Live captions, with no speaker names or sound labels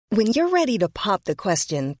When you're ready to pop the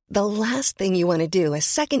question, the last thing you want to do is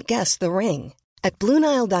second-guess the ring. At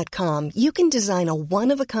BlueNile.com, you can design a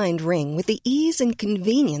one-of-a-kind ring with the ease and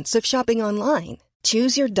convenience of shopping online.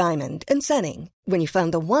 Choose your diamond and setting. When you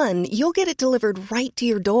find the one, you'll get it delivered right to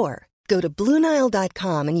your door. Go to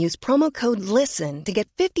BlueNile.com and use promo code LISTEN to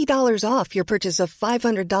get $50 off your purchase of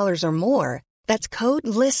 $500 or more. That's code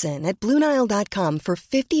LISTEN at BlueNile.com for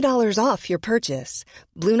 $50 off your purchase.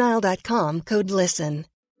 BlueNile.com, code LISTEN.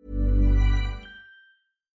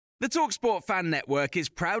 The TalkSport Fan Network is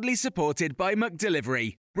proudly supported by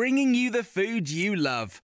McDelivery, bringing you the food you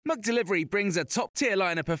love. McDelivery brings a top-tier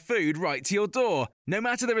lineup of food right to your door. No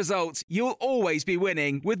matter the result, you'll always be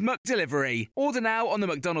winning with McDelivery. Order now on the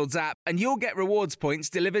McDonald's app and you'll get rewards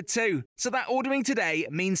points delivered too. So that ordering today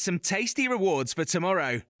means some tasty rewards for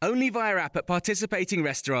tomorrow. Only via app at participating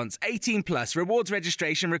restaurants. 18 plus. Rewards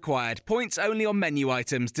registration required. Points only on menu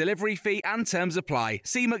items. Delivery fee and terms apply.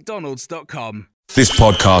 See mcdonalds.com. This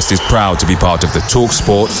podcast is proud to be part of the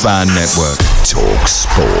TalkSport Fan Network.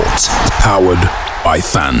 TalkSport. Powered by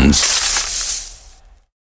fans.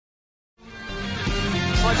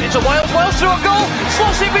 It's a Wales through a goal,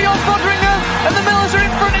 slots it beyond Foderingham, and the Millers are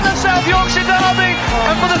in front in the South Yorkshire derby.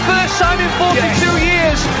 And for the first time in 42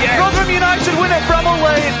 years, Rotherham United win at Bramall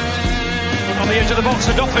Lane. On the edge of the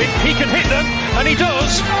box for Duffy, he can hit them, and he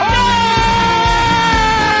does.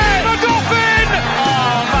 The Dolphin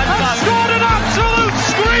has scored an absolute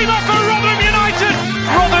screamer for Rotherham United.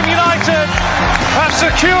 Rotherham United have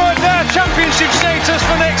secured their championship status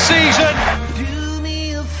for next season. Do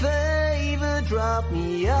me a favour, drop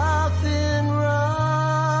me off in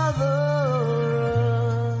Rotherham.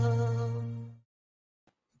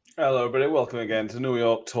 Hello everybody, welcome again to New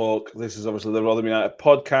York Talk. This is obviously the Rotherham United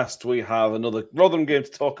podcast. We have another Rotherham game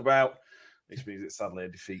to talk about, which means it's sadly a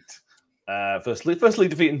defeat. Firstly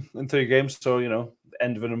defeating in 3 games, so, you know,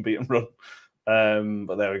 end of an unbeaten run.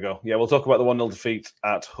 But there we go. Yeah, we'll talk about the 1-0 defeat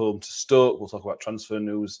at home to Stoke. We'll talk about transfer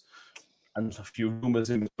news and a few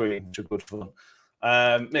rumours in between, which are good fun.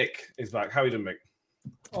 Mick is back. How are you doing, Mick?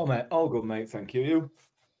 Oh, mate, all good, mate. Thank you. You?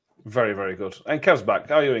 Very, very good. And Kev's back.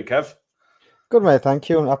 How are you doing, Kev? Good, mate. Thank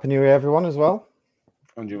you. And Happy New Year, everyone, as well.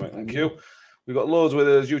 And you, mate. Thank you. We've got loads with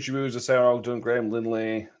us. YouTube users, Sarah Ogden, Graham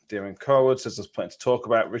Lindley, Darren Corwood says there's plenty to talk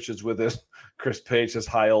about. Richard's with us. Chris Page says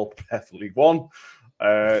hi all, Pef League One.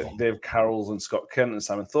 Dave Carrolls and Scott Kent and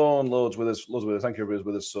Simon Thorne. Loads with us. Thank you, everybody's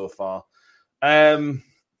with us so far.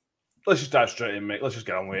 Let's just dive straight in, mate. Let's just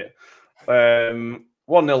get on with it. 1-0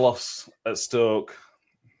 loss at Stoke.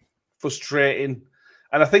 Frustrating.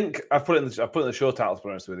 And I think I put it in the show title, to be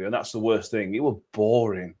honest with you, and that's the worst thing. It was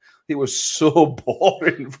boring. It was so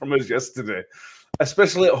boring from us yesterday.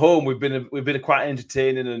 Especially at home, we've been quite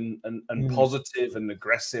entertaining and positive and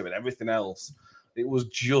aggressive and everything else. It was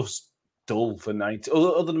just dull for 90.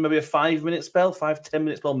 Other than maybe a 5-minute spell,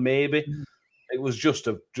 5-10-minute spell, maybe. It was just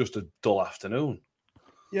a dull afternoon.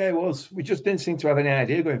 Yeah, it was. We just didn't seem to have any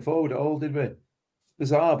idea going forward at all, did we?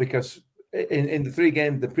 Bizarre, because in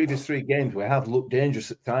the previous 3 games, we have looked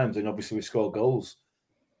dangerous at times, and obviously we scored goals.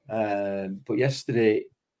 But yesterday,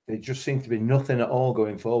 there just seemed to be nothing at all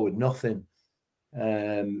going forward. Nothing.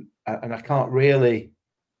 And I can't really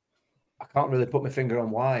put my finger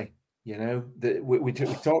on why. You know, we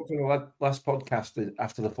talked in the last podcast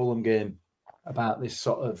after the Fulham game about this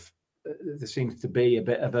sort of. There seems to be a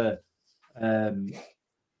bit of a.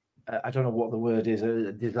 I don't know what the word is,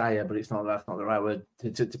 a desire, but that's not the right word,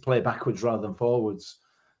 to play backwards rather than forwards,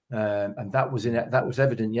 and that was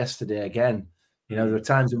evident yesterday again. You know, there were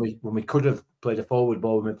times when we could have played a forward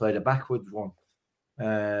ball when we played a backwards one,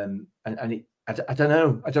 and I don't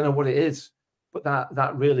know what it is, but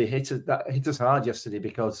that really hit us hard yesterday,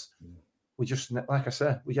 because we just, like I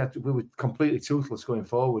said, we were completely toothless going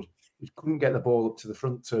forward. We couldn't get the ball up to the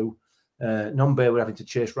front two. Nombe were having to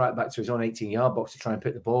chase right back to his own 18-yard box to try and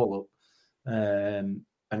pick the ball up, and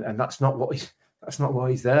that's not what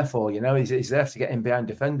he's there for. You know, he's there to get in behind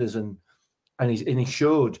defenders, and he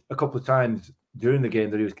showed a couple of times during the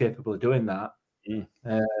game that he was capable of doing that.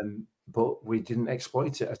 But we didn't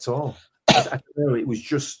exploit it at all. I don't know. It was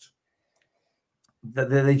just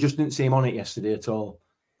that they just didn't seem on it yesterday at all.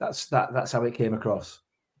 That's how it came across.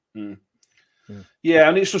 Yeah,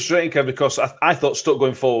 and it's frustrating, Kev, because I thought Stoke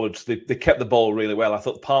going forward, they kept the ball really well. I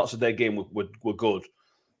thought parts of their game were good,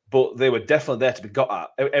 but they were definitely there to be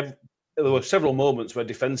got at. There were several moments where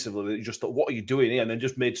defensively they just thought, what are you doing here? And they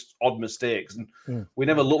just made odd mistakes. And we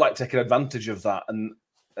never looked like taking advantage of that. And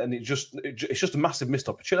it's just a massive missed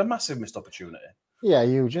opportunity. Yeah,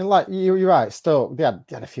 huge. And like you're right, Stoke, they had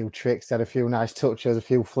a few tricks, they had a few nice touches, a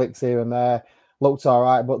few flicks here and there. looked all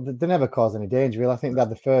right, but they never caused any danger. Really, I think they had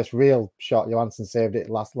the first real shot. Johansson saved it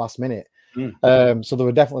last minute. So they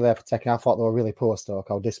were definitely there for taking. I thought they were really poor Stoke.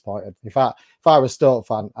 I was disappointed. If I was a Stoke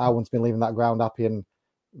fan, I wouldn't have been leaving that ground happy. And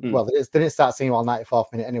well, they didn't start singing all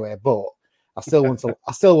 94th minute anyway. But I still want to.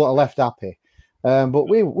 I still want to left happy. But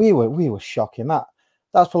we were shocking.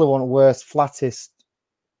 That's probably one of the worst, flattest,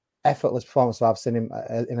 effortless performances I've seen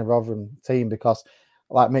in a Rotherham team, because,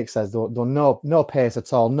 like Mick says, there were no pace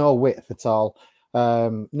at all, no width at all.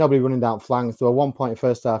 Nobody running down flanks. There were 1 point in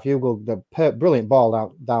first half. Hugo, the brilliant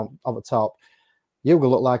ball down over the top. Hugo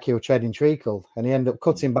looked like he was treading treacle, and he ended up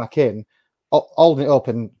cutting back in, holding it up,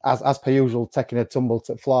 and as per usual, taking a tumble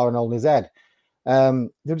to the floor and holding his head. There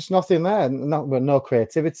was just nothing there. No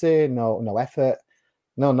creativity, no effort,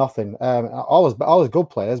 no nothing. Always good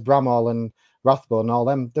players, Bramall and Rathbone and all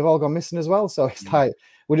them. They've all gone missing as well. So it's like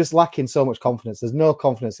we're just lacking so much confidence. There's no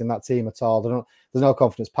confidence in that team at all. There's no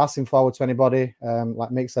confidence passing forward to anybody.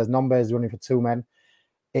 Like Mick says, Nombe is running for two men.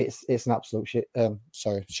 It's an absolute shit.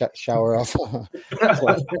 Sorry, shower off. It's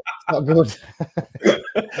not good.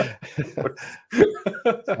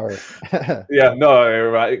 Sorry. Yeah, no,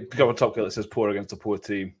 you're right. Go on top. It says poor against a poor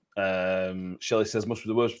team. Shelley says must be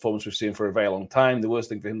the worst performance we've seen for a very long time. The worst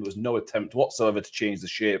thing for him was no attempt whatsoever to change the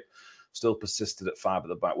shape. Still persisted at 5 at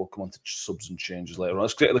the back. We'll come on to subs and changes later on.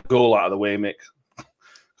 Let's get the goal out of the way, Mick,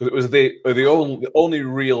 because it was the only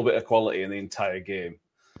real bit of quality in the entire game.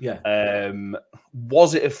 Yeah.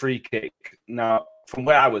 Was it a free kick? Now, from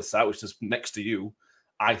where I was sat, which is next to you,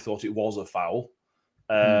 I thought it was a foul.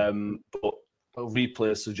 But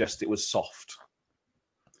replays suggest it was soft.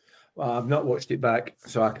 Well, I've not watched it back,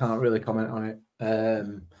 so I can't really comment on it.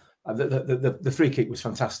 The free kick was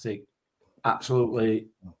fantastic. Absolutely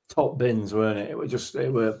top bins, weren't it? It was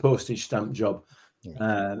a postage stamp job,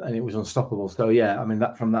 and it was unstoppable. So yeah, I mean,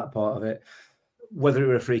 that from that part of it, whether it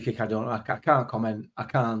were a free kick, I don't know. I can't comment. I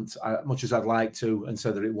can't, much as I'd like to, and say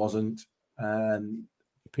that it wasn't. The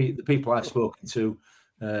people I've spoken to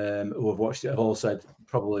who have watched it have all said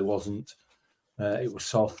probably wasn't. It was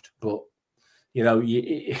soft, but you know,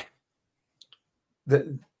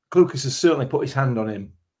 Clucas has certainly put his hand on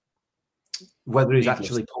him. Whether he's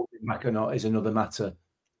actually pulled him back or not is another matter.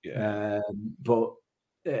 Yeah. But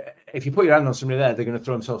if you put your hand on somebody there, they're going to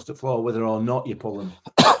throw themselves to the floor, whether or not you pull them.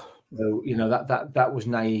 So you know that was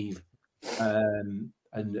naive, and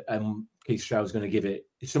Keith Stroud's going to give it.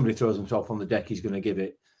 If somebody throws himself on the deck, he's going to give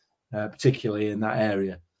it, particularly in that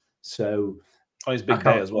area. So on his big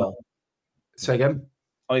day as well. Say again.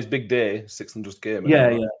 On his big day, 600th game.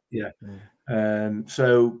 Yeah.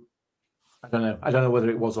 So I don't know whether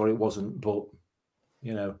it was or it wasn't, but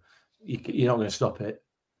you know, you're not going to stop it.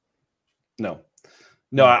 No.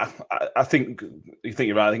 I think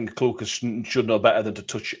you're right. I think Clucas should know better than to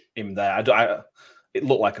touch him there. It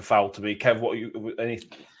looked like a foul to me. Kev,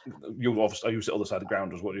 you obviously you sit on the other side of the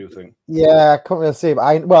ground. What do you think? Yeah, I couldn't really see,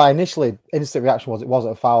 but initially instant reaction was it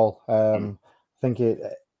wasn't a foul. I think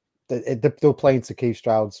they were playing to Keith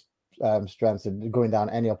Stroud's strengths and going down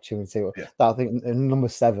any opportunity. Yeah. I think number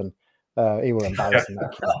 7. He was embarrassing.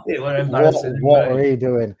 What were he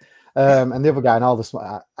doing? And the other guy, and all this,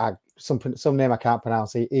 some name I can't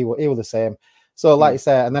pronounce. He was the same. So, like you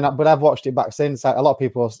say, and then, but I've watched it back since. A lot of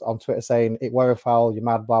people on Twitter saying it were a foul. You're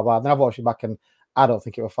mad, blah blah. Then I've watched it back, and I don't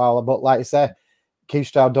think it was a foul. But like you say, Keith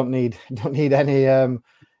Stroud don't need any.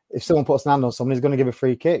 If someone puts an hand on someone, he's going to give a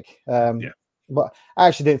free kick. But I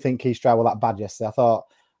actually didn't think Keith Stroud were that bad yesterday. I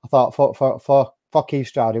thought for Keith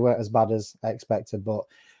Stroud, he weren't as bad as I expected. But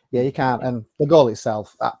yeah, you can't. And the goal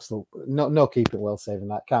itself, absolute no keeping well saving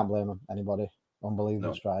that. Can't blame anybody.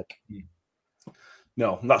 Unbelievable strike.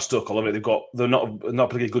 No, that's Stoke. I love it. They're not a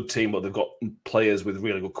particularly good team, but they've got players with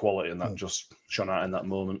really good quality, and that just shone out in that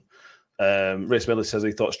moment. Race Miller says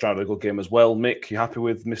he thought Stroud had a good game as well. Mick, you happy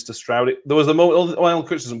with Mr. Stroud? There was a moment. One of the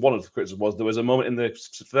criticism was there was a moment in the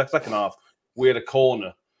second half we had a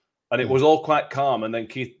corner, and it was all quite calm, and then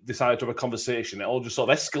Keith decided to have a conversation. It all just sort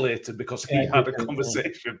of escalated because he had a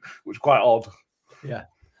conversation, which was quite odd. Yeah,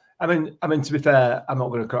 I mean, to be fair, I'm not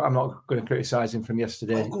going to criticise him from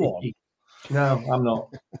yesterday. No,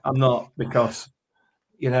 I'm not because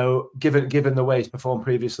you know, given the way he's performed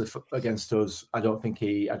previously against us, I don't think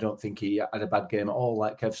he had a bad game at all.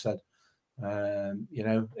 Like Kev said, you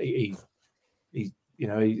know, he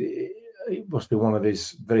must be one of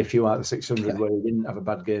his very few out of 600 where he didn't have a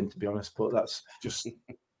bad game, to be honest. But that's just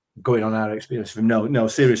going on our experience from him. No,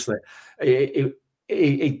 seriously, he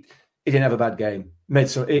didn't have a bad game.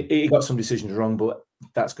 He got some decisions wrong, but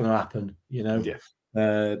that's going to happen, you know. Yeah.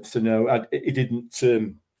 So no, he didn't.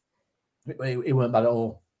 He weren't bad at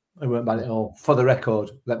all. He weren't bad at all. For the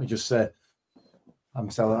record, let me just say, I'm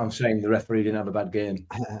saying the referee didn't have a bad game,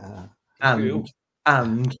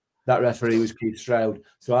 and that referee was Keith Stroud.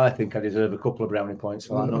 So I think I deserve a couple of brownie points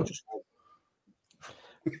for that. Not just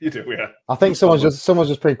you do, yeah. I think someone's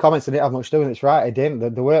just putting comments and didn't have much to do, and it's right. It didn't.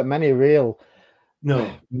 There weren't many real. No,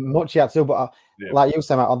 much he had to do, but like you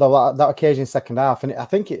said, although that occasion second half, and I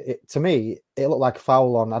think it to me it looked like a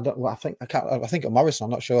foul on. I think at Morrison.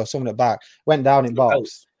 I'm not sure. Someone at back went down in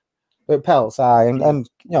box. But Peltz, and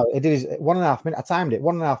it did his 1.5 minutes. I timed it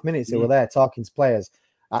 1.5 minutes. They were there talking to players.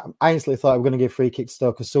 I instantly thought we were going to give free kick to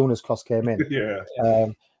Stoke as soon as Cross came in.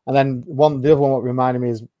 And then the other one what reminded me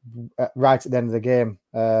is right at the end of the game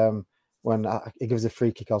when he gives a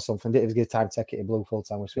free kick or something. Didn't give time to take it in blue full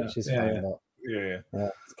time, which is fine. But,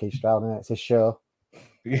 it's Keith Stroud, isn't it? It's his show.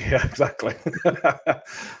 Yeah, exactly.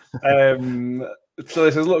 So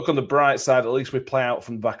this says, look on the bright side, at least we play out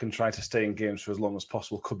from the back and try to stay in games for as long as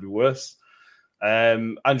possible. Could be worse.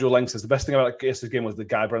 Andrew Lang says, the best thing about yesterday's game was the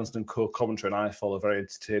Guy Branston co-commentary, and I follow very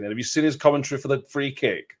entertaining. Have you seen his commentary for the free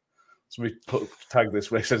kick? So we tag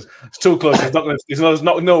this where he says, it's too close. There's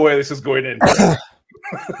no way this is going in.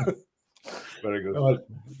 Very good. Oh,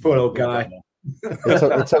 poor old Guy.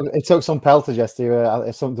 It took some pelters yesterday.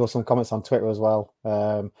 There were some comments on Twitter as well.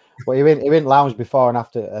 But he went lounge before and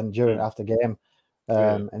after and during after game.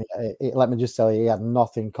 And let me just tell you, he had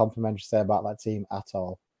nothing complimentary to say about that team at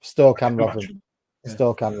all. Stoke and Rotherham.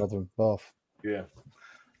 Stoke and Rotherham, both. Yeah,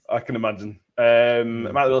 I can imagine.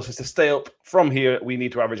 Matt Wilson says, to stay up from here, we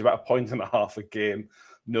need to average about 1.5 a game.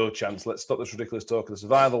 No chance. Let's stop this ridiculous talk of the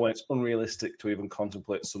survival when it's unrealistic to even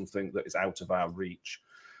contemplate something that is out of our reach.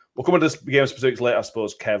 We'll come into this game specifics later, I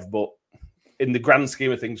suppose, Kev, but in the grand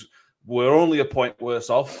scheme of things, we're only a point worse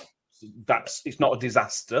off. It's not a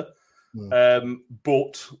disaster.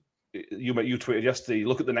 But you tweeted yesterday,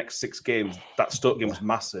 look at the next 6 games. That Stoke game was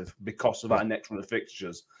massive because of our next run of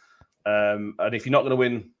fixtures. And if you're not going to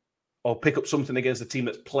win or pick up something against a team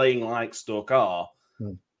that's playing like Stoke are,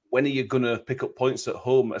 when are you going to pick up points at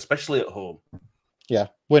home, especially at home? Yeah,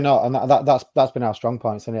 we're not, and that's been our strong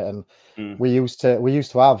points, isn't it? And we used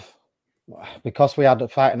to have, because we had a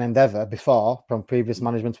fighting endeavour before from previous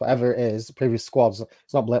management, whatever it is, previous squads.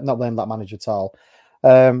 It's not blame that manager at all.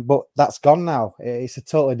 But that's gone now. It's a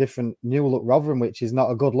totally different new look Rotherham, which is not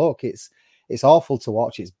a good look. It's awful to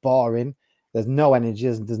watch. It's boring. There's no energy.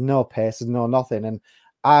 There's no pace. There's no nothing. And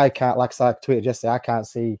I can't, like I tweeted yesterday, I can't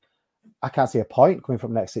see a point coming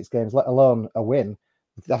from the next 6 games, let alone a win.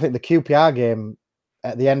 I think the QPR game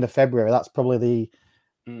at the end of February, that's probably the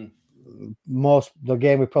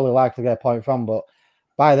game we probably like to get a point from. But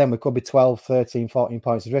by then, we could be 12, 13, 14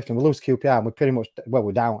 points adrift. And we lose QPR, and we pretty much,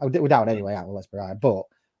 we're down. We're down anyway, aren't we? Let's be right. But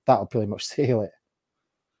that'll pretty much seal it.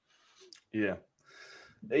 Yeah.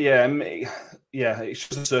 It's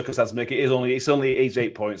just a circumstance. Make it's only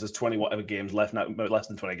 8 points. There's 20 whatever games left now, less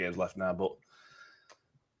than 20 games left now. But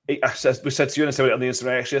we said to you and I said it on the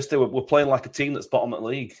Instagram yesterday, we're playing like a team that's bottom of the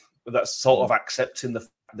league. That's sort of accepting the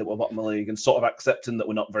fact that we're bottom of the league and sort of accepting that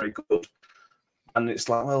we're not very good. And it's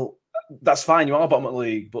like, well, that's fine. You are bottom of the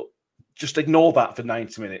league, but just ignore that for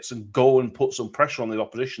 90 minutes and go and put some pressure on the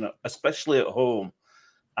opposition, especially at home.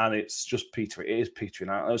 And it's just petering. It is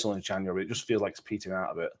petering out. It was only January. It just feels like it's petering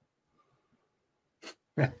out a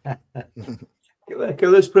bit. Okay,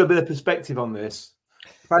 let's put a bit of perspective on this.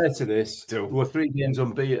 Prior to this, we were 3 games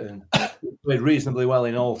unbeaten. We played reasonably well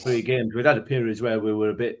in all 3 games. We'd had a period where we were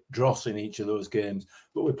a bit dross in each of those games,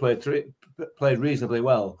 but we played reasonably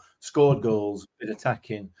well, scored goals, been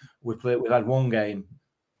attacking. We've had 1 game,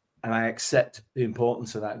 and I accept the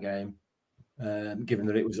importance of that game, given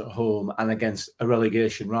that it was at home and against a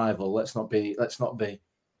relegation rival. Let's not be,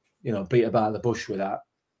 beat about the bush with that.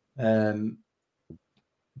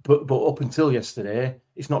 But up until yesterday,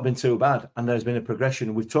 it's not been too bad, and there's been a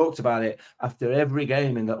progression. We've talked about it after every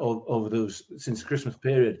game over those since the Christmas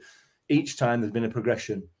period. Each time there's been a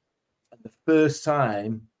progression. And the first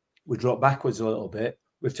time we dropped backwards a little bit,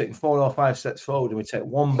 we've taken 4 or 5 steps forward, and we take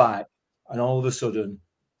 1 back, and all of a sudden,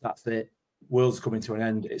 that's it. World's coming to an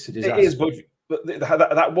end. It's a disaster. It is, but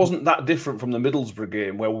that wasn't that different from the Middlesbrough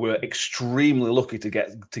game, where we were extremely lucky to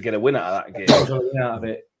get a win out of that game. We got a win out of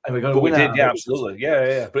it. And we got but we did, absolutely.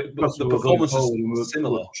 Yeah. But the performance is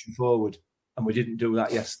similar. Forward, and we didn't do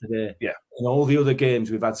that yesterday. Yeah. In all the other games,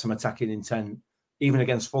 we've had some attacking intent, even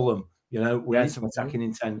against Fulham. We had some attacking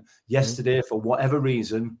intent. Yesterday, for whatever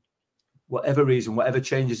reason, whatever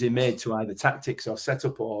changes he made to either tactics or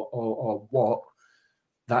setup or what,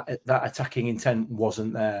 that attacking intent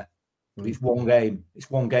wasn't there. It's 1 game. It's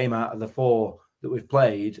 1 game out of the 4 that we've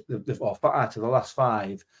played, or out of the last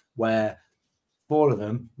 5, where 4 of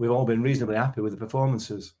them, we've all been reasonably happy with the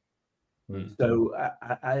performances. So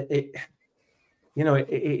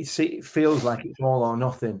it feels like it's all or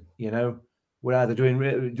nothing. We're either doing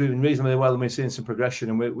reasonably well and we're seeing some progression,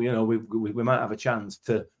 and we might have a chance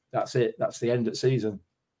to. That's it. That's the end of the season.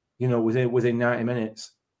 Within 90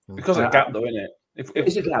 minutes. Because of a gap, though, isn't it?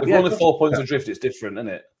 If only 4 points adrift, it's different, isn't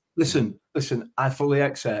it? Listen. I fully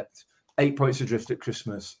accept 8 points adrift at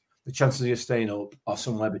Christmas. The chances of you staying up are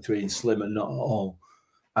somewhere between slim and not at all.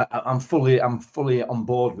 I'm fully on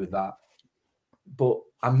board with that, but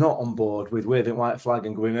I'm not on board with waving white flag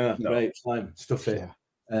and going, great, fine, stuff it.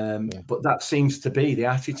 But that seems to be the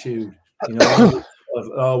attitude, of,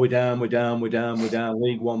 we're down,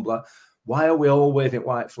 League One, blah. We all waving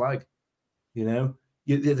white flag?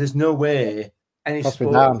 There's no way any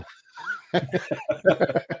sport.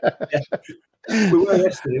 We were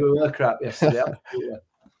yesterday. We were crap yesterday.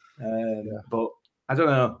 But I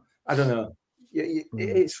don't know.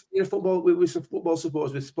 It's football. We're football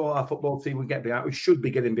supporters. We support our football team. We get behind. We should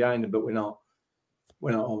be getting behind them, but we're not.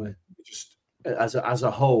 We're not. We're just as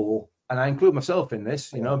a whole, and I include myself in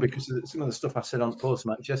this. Because of some of the stuff I said on post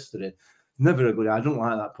match yesterday. Never a good. I don't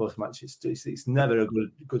like that post match. It's never a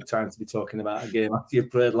good time to be talking about a game after you've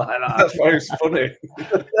played like that. That's why it's funny.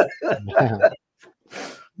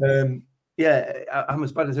 I'm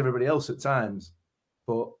as bad as everybody else at times,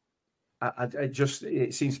 but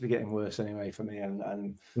it seems to be getting worse anyway for me.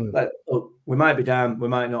 And we might be down, we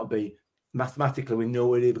might not be. Mathematically, we know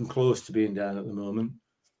we're even close to being down at the moment.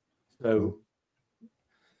 So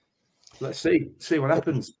let's see what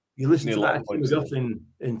happens. You listen to that. He's got nothing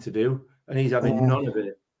to do. And he's having none of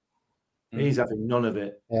it. He's having none of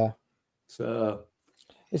it. Yeah. So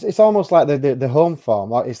it's almost like the home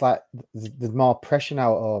form. Like it's like there's more pressure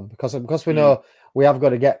now at home because we know we have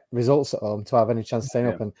got to get results at home to have any chance of staying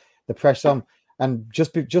up, and the pressure on. And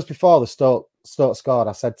just before the Stoke scored,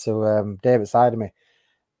 I said to David side of me,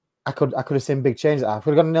 I could have seen big changes. If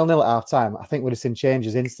we'd have gone 0-0 at half time, I think we'd have seen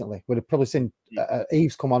changes instantly. We'd have probably seen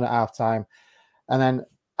Eves come on at half time, and then.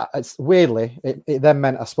 It's weirdly, it then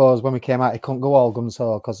meant, I suppose, when we came out, it couldn't go all guns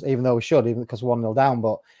ho because even though we should, even because 1-0 down,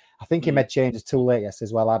 but I think he made changes too late yesterday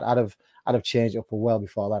as well. I'd have changed it up well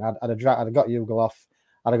before then. I'd have got Hugo off.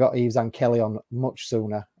 I'd have got Eves and Kelly on much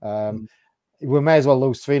sooner. We may as well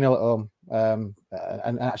lose 3-0 at home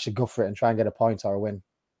and actually go for it and try and get a point or a win.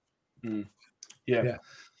 Yeah,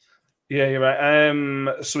 you're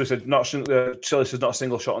right. Somebody said Chelsea says not a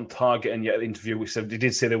single shot on target, and yet in the interview he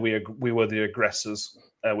did say that we were the aggressors,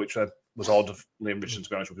 which was odd of Liam Richardson to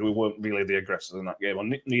be honest, because we weren't really the aggressors in that game, or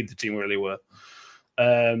neither team really were.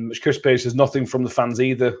 Chris Page says nothing from the fans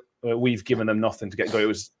either. We've given them nothing to get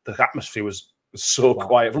going. The atmosphere was so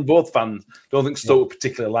quiet from both fans. Don't think Stoke were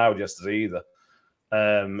particularly loud yesterday either.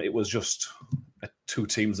 It was just two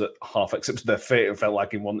teams that half accepted their fate and felt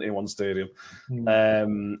like in one stadium.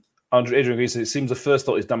 Adrian says, it seems the first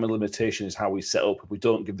thought is damn limitation is how we set up. If we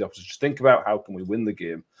don't give the opposition to think about how can we win the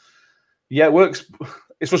game. Yeah, it works.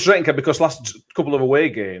 It's frustrating because last couple of away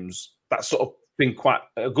games, that's sort of been quite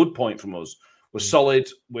a good point from us. We're solid,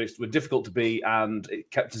 we're difficult to beat, and it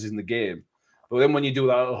kept us in the game. But then when you do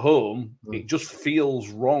that at home, it just feels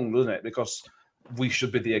wrong, doesn't it? Because we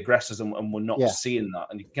should be the aggressors and we're not seeing that.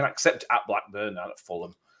 And you can accept it at Blackburn and at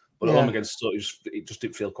Fulham. But at home against Stoke, it just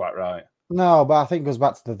didn't feel quite right. No, but I think it goes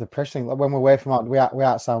back to the pressure thing. Like when we're away from home, we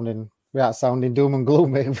aren't sounding doom and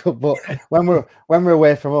gloom. But when we're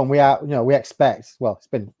away from home, we expect. Well,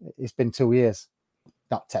 it's been 2 years,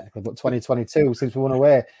 not technically, but 2022 since we went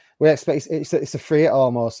away. We expect it's a free hit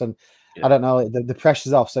almost, and I don't know, the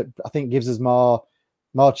pressure's off, so I think it gives us more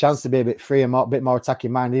chance to be a bit free and a bit more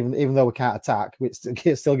attacking minded. Even though we can't attack, it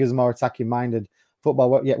still gives us more attacking minded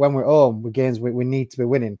football. Yet when we're at home with games we need to be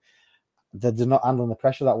winning. They're not handling the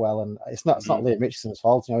pressure that well, and it's not Liam Richardson's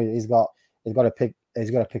fault. He's got to pick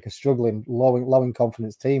a struggling, low in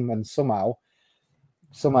confidence team, and somehow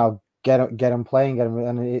get them playing.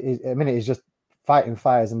 And he's just fighting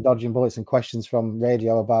fires and dodging bullets and questions from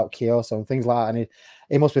radio about Kioso and things like that. And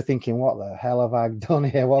he must be thinking, "What the hell have I done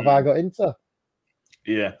here? What have I got into?"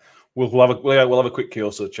 Yeah, we'll have a quick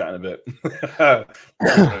Kioso chat in a bit.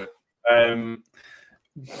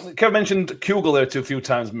 Kevin mentioned Kugel there a few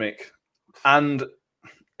times, Mick. And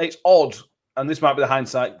it's odd, and this might be the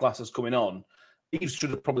hindsight glasses coming on. Eves should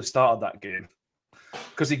have probably started that game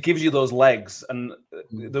because he gives you those legs. And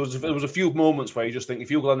there was a few moments where you just think if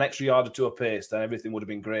you got an extra yard or two of pace, then everything would have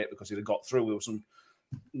been great because he'd have got through.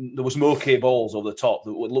 There was some okay balls over the top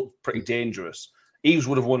that would look pretty dangerous. Eves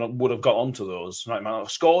would have got onto those. Right, might not have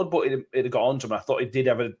scored, but it'd have got onto him. I thought he did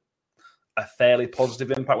have a fairly positive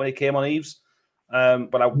impact when he came on Eves.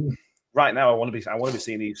 But right now, I want to be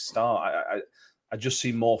seeing Eves start. I just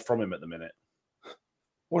see more from him at the minute.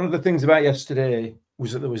 One of the things about yesterday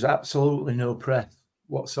was that there was absolutely no press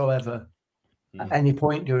whatsoever at any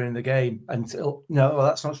point during the game until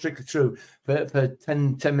that's not strictly true. For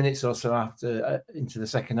 10 minutes or so after into the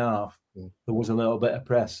second half, there was a little bit of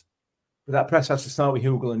press. But that press has to start with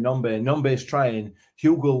Hugill and Nombe. Nombe is trying.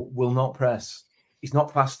 Hugill will not press. He's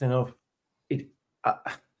not fast enough.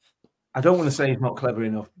 I don't want to say he's not clever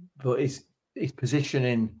enough, but his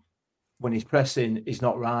positioning when he's pressing is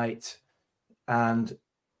not right. And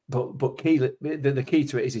but the key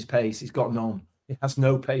to it is his pace. He's got none. He has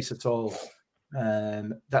no pace at all.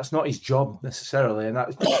 That's not his job necessarily, and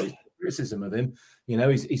that's criticism of him.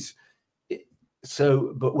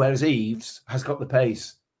 But whereas Eves has got the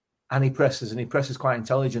pace, and he presses quite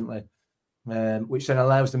intelligently, which then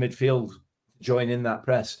allows the midfield to join in that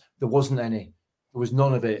press. There wasn't any. There was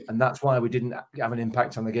none of it, and that's why we didn't have an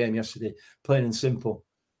impact on the game yesterday. Plain and simple,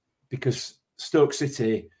 because Stoke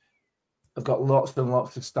City have got lots and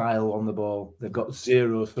lots of style on the ball. They've got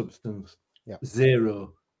zero substance.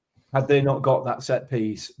 Zero. Had they not got that set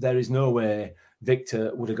piece, there is no way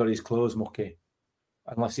Victor would have got his clothes mucky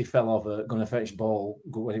unless he fell over going to fetch ball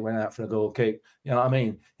when he went out for a goal kick. You know what I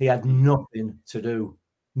mean? He had nothing to do.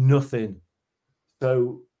 Nothing.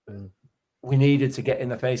 So we needed to get in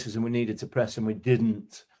the faces and we needed to press and we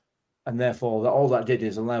didn't. And therefore, all that did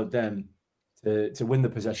is allowed them to win the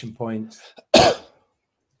possession points,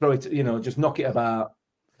 throw it, just knock it about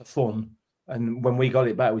for fun. And when we got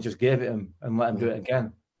it back, we just gave it them and let them do it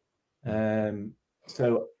again.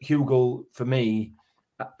 So Hugill, for me,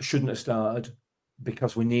 shouldn't have started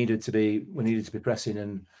because we needed to be pressing,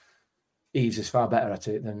 and Eves is far better at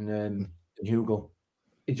it than Hugill.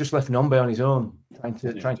 He just left Nombe on his own, trying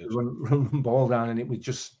to run the ball down, and it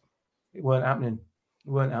weren't happening.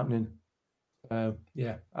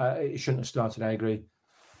 It shouldn't have started. I agree.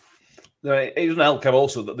 No, it doesn't help, Kev,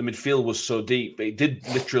 also that the midfield was so deep. It did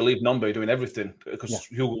literally leave Nombe doing everything because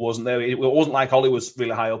Hugill wasn't there. It wasn't like Ollie was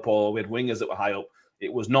really high up or we had wingers that were high up.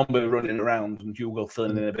 It was Nombe running around and Hugill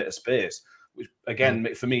filling in a bit of space. Which,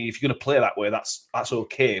 again, for me, if you're going to play that way, that's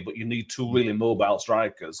okay. But you need two really mobile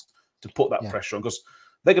strikers to put that pressure on because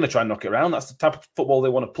they're going to try and knock it around. That's the type of football they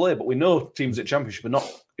want to play. But we know teams at Championship are not.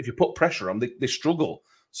 If you put pressure on, they struggle.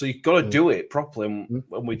 So you've got to do it properly, and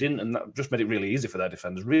we didn't, and that just made it really easy for their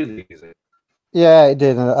defenders. Really easy. Yeah, it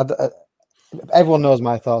did. Everyone knows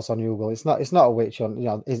my thoughts on Hugill. It's not a witch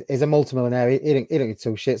on. He's a multimillionaire. He don't give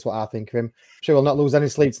two shits what I think of him. I'm sure he'll not lose any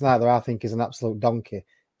sleep tonight. That I think is an absolute donkey.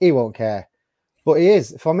 He won't care. But he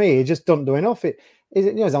is, for me, he just don't do enough.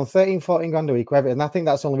 He's on 13, 14 grand a week, whatever, and I think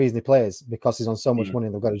that's the only reason he plays, because he's on so much money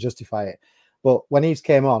and they've got to justify it. But when Eves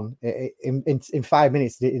came on, in 5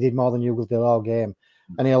 minutes, he did more than Hugill did all game.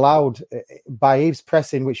 And he allowed, by Eves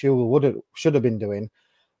pressing, which Hugill should have been doing,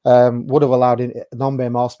 would have allowed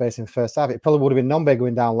Nombe more space in first half. It probably would have been Nombe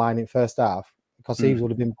going down line in first half, because Eves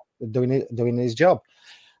would have been doing his job.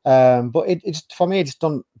 But it just, for me, it just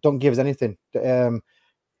don't give us anything.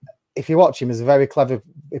 If you watch him, he's very clever.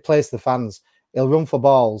 He plays to the fans. He'll run for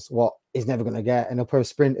balls what he's never going to get, and he'll put a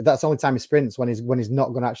sprint. That's the only time he sprints, when he's not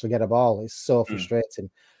going to actually get a ball. It's so frustrating.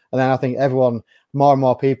 And then I think everyone, more and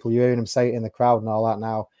more people, you're hearing him say it in the crowd and all that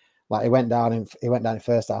now. Like he went down in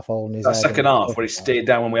first half, holding his that second half where he stayed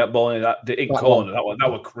down when we had ball in the corner. That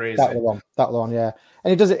was crazy. That one, yeah.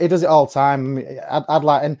 And he does it all the time. I'd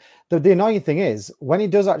like, and the annoying thing is when he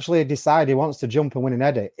does actually decide he wants to jump and win an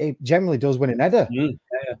header, he generally does win an header.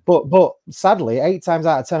 But sadly, 8 times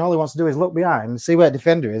out of 10, all he wants to do is look behind, see where the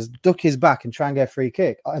defender is, duck his back, and try and get a free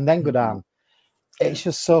kick, and then go down. It's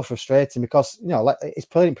just so frustrating because he's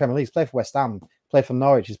played in Premier League, he's played for West Ham, played for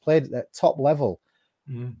Norwich, he's played at top level.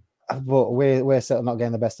 But we're certainly not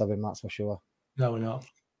getting the best of him, that's for sure. No, we're not.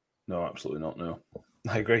 No, absolutely not. No,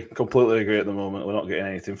 I agree. Completely agree at the moment. We're not getting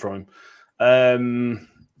anything from him.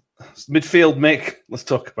 Midfield, Mick. Let's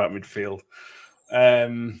talk about midfield.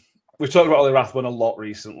 We've talked about Ollie Rathbone a lot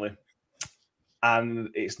recently, and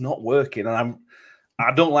it's not working. And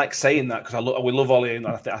I don't like saying that because we love Ollie, and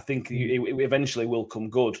I think he eventually will come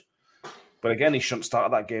good. But again, he shouldn't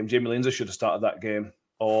start that game. Jamie Lindsay should have started that game,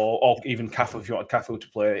 or even Cafu if you wanted Cafu to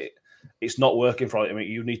play it. It's not working for him. I mean,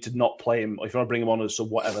 you need to not play him. If you want to bring him on as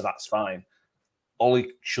whatever, that's fine.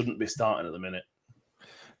 Ollie shouldn't be starting at the minute.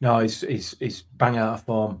 No, he's bang out of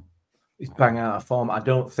form. He's bang out of form. I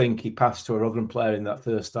don't think he passed to a Rotherham player in that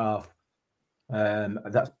first half.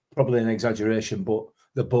 That's probably an exaggeration, but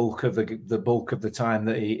the bulk of the time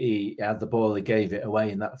that he had the ball, he gave it away,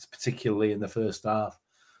 and that's particularly in the first half.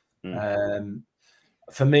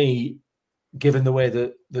 For me, given the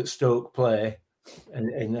way that Stoke play, and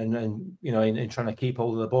in trying to keep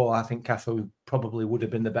hold of the ball, I think Cafu probably would have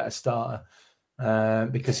been the better starter.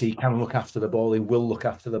 because he can look after the ball. He will look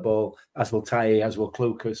after the ball, as will Taye, as will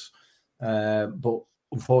Clucas. But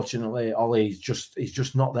unfortunately, Ollie he's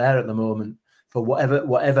just not there at the moment for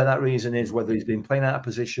whatever that reason is. Whether he's been playing out of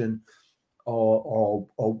position or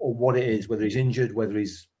what it is, whether he's injured, whether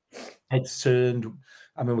his head's turned.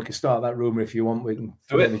 I mean, we can start that rumour if you want. We can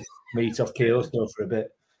meet off Kyoto for a bit.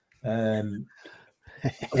 I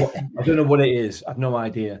don't know what it is. I've no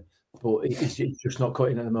idea, but it's just not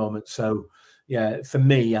cutting at the moment. So, yeah, for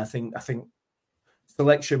me, I think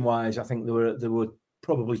selection-wise, I think there were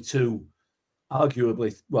probably two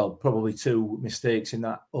mistakes in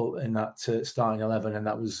that starting 11, and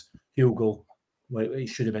that was Hugill, where it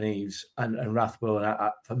should have been Eves, and Rathbone.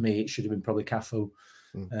 For me, it should have been probably Cafu.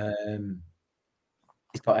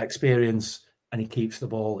 He's got experience and he keeps the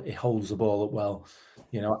ball. He holds the ball up well,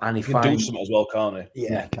 and he can do something as well, can't he?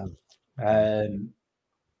 Yeah, he can.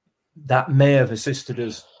 That may have assisted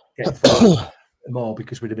us get forward more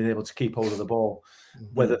because we'd have been able to keep hold of the ball.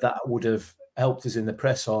 Whether that would have helped us in the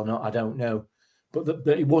press or not, I don't know. But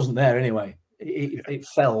it wasn't there anyway. It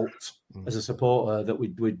felt as a supporter that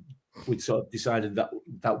we'd sort of decided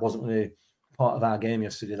that wasn't really part of our game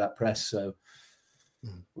yesterday, that press. So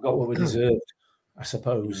we got what we deserved, I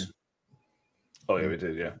suppose. Oh, yeah, we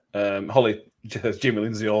did, yeah. Holly, Jimmy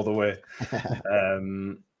Lindsay all the way.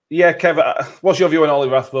 Yeah, Kev, what's your view on Ollie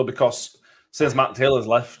Rathbone? Because since Matt Taylor's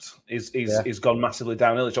left, he's gone massively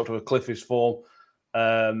downhill. He's dropped to a cliff, his form.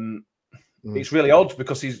 It's really odd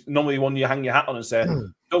because he's normally one you hang your hat on and say,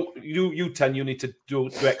 "Don't you 10, you need to do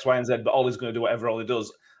X, Y, and Z," but Ollie's going to do whatever Ollie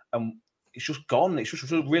does. And it's just gone. It's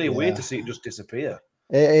just really weird to see it just disappear.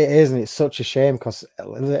 It is, and it's such a shame because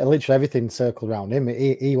literally everything circled around him.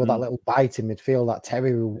 He was that little bite in midfield, that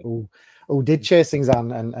Terry who did chase things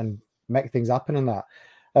and make things happen and that.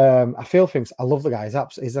 I feel things. I love the guy.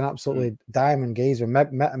 He's an absolutely diamond geezer.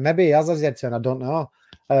 Maybe he has his head turned. I don't know,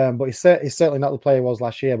 but he's certainly not the player he was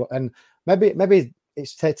last year. But maybe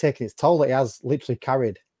it's taking its toll that he has literally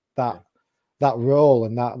carried that role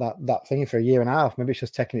and that thing for a year and a half. Maybe it's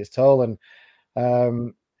just taking its toll, and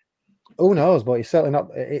who knows? But he's certainly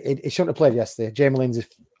not. He shouldn't have played yesterday. Jamie Lindsay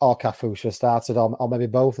or Cafu should have started, or maybe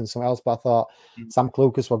both and someone else. But I thought Sam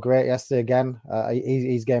Clucas were great yesterday again.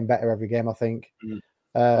 He's getting better every game, I think.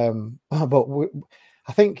 But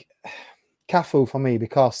I think Cafu for me,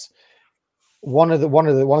 because one of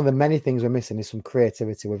the many things we're missing is some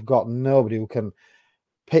creativity. We've got nobody who can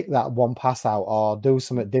pick that one pass out or do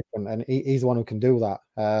something different, and he's the one who can do that.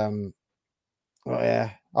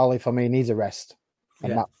 Yeah, Ollie for me needs a rest,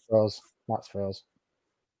 and that's for us. That's for us.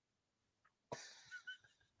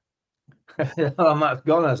 Matt's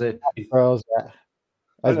gone, has he? That's for us, yeah.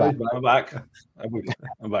 I'm back.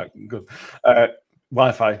 I'm back. Good.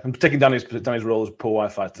 Wi-Fi. I'm taking Danny's role as poor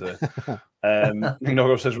Wi-Fi today.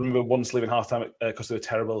 Nogo says, remember once leaving half-time because they were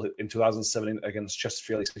terrible in 2007 against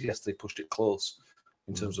Chesterfield. He said, yes, they pushed it close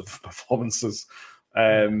in terms of performances.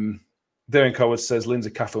 Darren Coward says, Lindsay,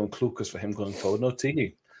 Cafu and Clucas for him going forward. No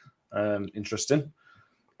Tigi. Interesting.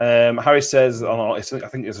 Harry says, I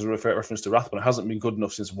think this is a reference to Rathbone. It hasn't been good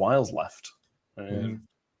enough since Wiles left.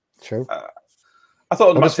 True. I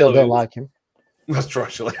thought I still don't like him. That's true,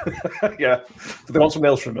 actually. Yeah. But they want something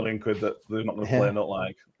else for £1 million that they're not going to play, not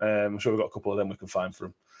like. I'm sure we've got a couple of them we can find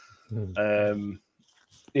for them.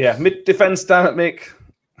 Mid-defence, damn it, Mick.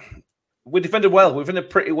 We defended well. We defended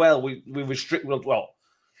pretty well. We restricted well.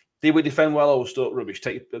 Did we defend well or was Stoke rubbish?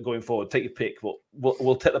 Going forward, take your pick. But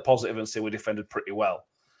we'll take the positive and say we defended pretty well.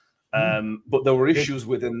 But there were issues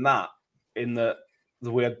within that in that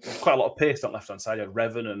we had quite a lot of pace on the left-hand side. You had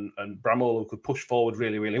Revan and Bramall who could push forward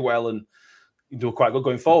really, really well and do quite good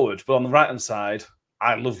going forward. But on the right-hand side,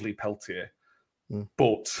 I love Lee Peltier.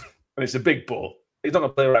 But, and it's a big but, he's not going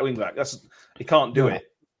to play right wing-back. He can't do it.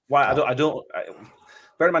 Why?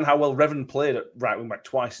 Bear in mind how well Revan played at right wing-back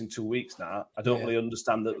twice in 2 weeks now. I don't really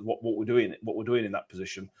understand what we're doing in that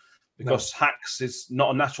position. Because Hacks is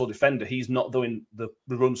not a natural defender. He's not doing the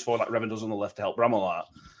runs for like Revan does on the left to help Bramall out.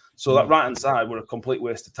 So that right-hand side were a complete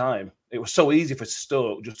waste of time. It was so easy for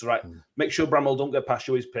Stoke just to make sure Bramall don't get past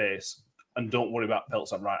you his pace and don't worry about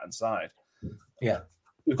Peltz on right-hand side. Yeah.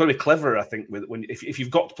 We've got to be clever, I think, if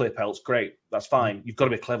you've got to play Peltz, great, that's fine. You've got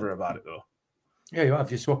to be clever about it, though. Yeah, you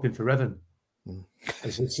have. You're swapping for Revan.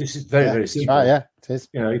 This is very, very simple. Yeah, it is.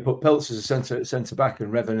 You put Peltz as a centre back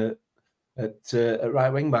and Revan at right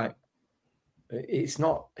wing back. It's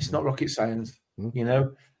not rocket science,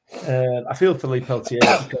 I feel for Lee Peltier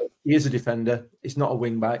because he is a defender. He's not a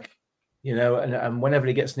wing back, and whenever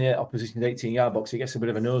he gets near opposition's 18-yard box, he gets a bit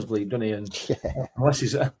of a nosebleed, doesn't he? And unless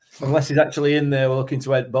he's actually in there looking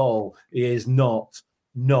to head ball, he is not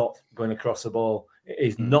going to cross the ball. It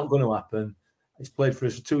is not going to happen. He's played for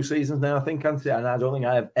us for 2 seasons now, I think, Anthony, and I don't think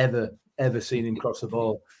I have ever seen him cross the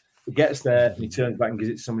ball. He gets there and he turns back and gives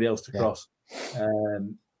it to somebody else to cross.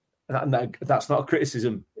 That's not a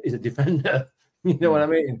criticism. He's a defender. You know what I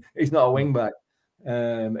mean? He's not a wing back.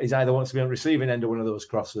 He's either wants to be on the receiving end of one of those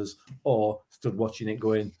crosses or stood watching it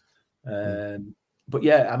go in. But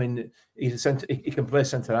yeah, I mean, he's a centre. He can play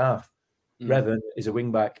centre half. Revan is a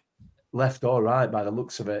wing back, left or right by the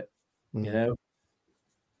looks of it. You know,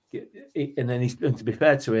 and then and to be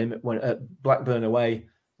fair to him, when at Blackburn away,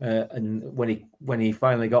 and when he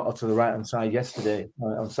finally got to the right hand side yesterday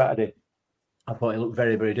on Saturday, I thought he looked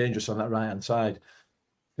very, very dangerous on that right hand side.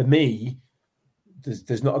 For me,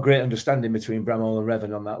 there's not a great understanding between Bramall and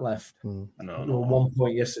Revan on that left. No. One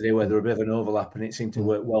point yesterday where there was a bit of an overlap and it seemed to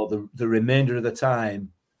work well. The remainder of the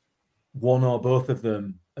time, one or both of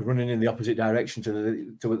them are running in the opposite direction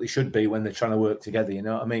to what they should be when they're trying to work together. You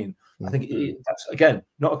know what I mean? I think that's, again,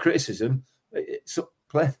 not a criticism.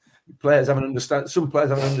 Players have an understanding. Some players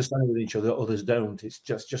have an understanding with each other, others don't. It's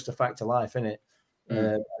just a fact of life, isn't it?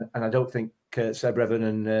 And I don't think Seb Revan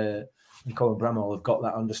and Colin Bramall have got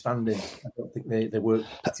that understanding. I don't think they work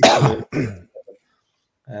particularly.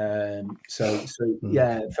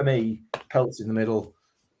 Yeah, for me, Pelt's in the middle,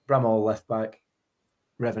 Bramall left back,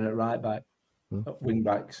 Revan at right back, wing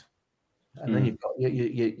backs, and then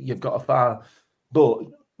you've got a far. But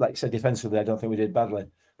like I said, defensively, I don't think we did badly.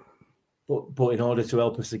 But in order to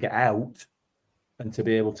help us to get out and to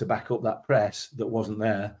be able to back up that press that wasn't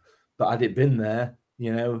there, but had it been there,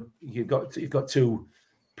 you know, you've got 2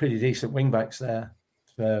 pretty decent wing backs there.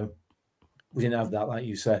 So we didn't have that, like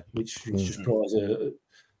you said, which just brought us a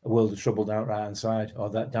world of trouble down right hand side or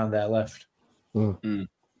that down their left.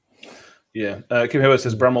 Yeah, Kim Hayward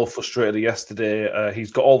says Bramall frustrated yesterday.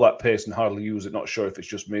 He's got all that pace and hardly use it. Not sure if it's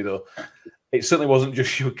just me though. It certainly wasn't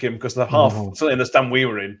just you, Kim, because the half, certainly in the stand we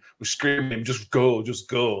were in, was screaming, just go, just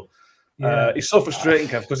go. Yeah. It's so frustrating,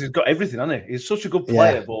 Kev, because he's got everything, hasn't he? He's such a good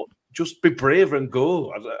player, but just be braver and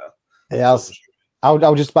go. I was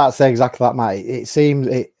just about to say exactly that, Matt. It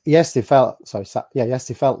seemed, yesterday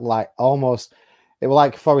felt like almost, it was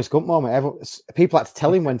like a Forrest Gump moment. People had to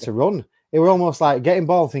tell him when to run. It were almost like getting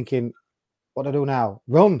ball thinking, what do I do now?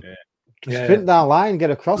 Run. Sprint down line,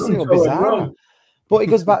 get across. It was bizarre. But it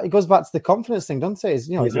goes back to the confidence thing, doesn't it?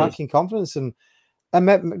 He's lacking confidence, and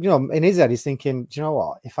in his head, he's thinking, do you know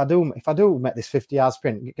what? If I do make this 50-yard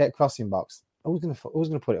sprint, get crossing box, who's gonna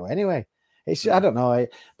put it away anyway? I don't know,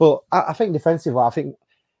 but I think defensively,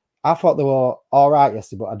 I thought they were all right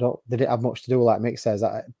yesterday, but they didn't have much to do. Like Mick says,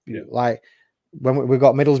 like when we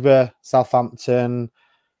got Middlesbrough, Southampton,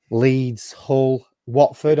 Leeds, Hull,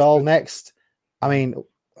 Watford all next. I mean,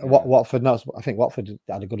 Watford. No, I think Watford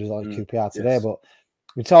had a good result at QPR today, but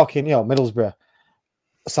we're talking, Middlesbrough,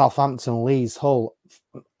 Southampton, Leeds, Hull,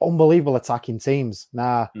 unbelievable attacking teams.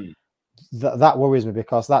 Now, that worries me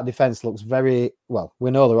because that defence looks very, well,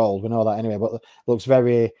 we know they're old, we know that anyway, but looks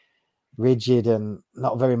very rigid and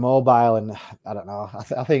not very mobile. And I don't know.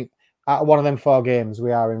 I think at one of them 4 games,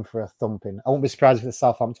 we are in for a thumping. I won't be surprised if the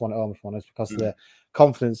Southampton one at home for us because of the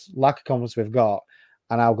lack of confidence we've got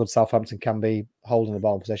and how good Southampton can be holding the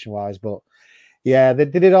ball possession-wise. But yeah, they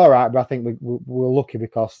did all right, but I think we were lucky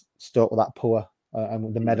because Stoke were that poor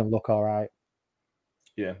and they made them look all right.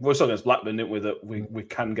 Yeah, we saw against Blackburn, didn't we, that we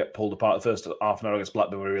can get pulled apart. The first half an hour against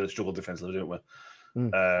Blackburn, we really struggled defensively, didn't we?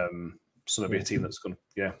 So there'll be a team that's going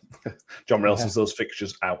to, John Rail says those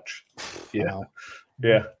fixtures, ouch. Yeah.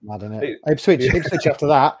 Yeah. Mad, isn't it? Ipswich after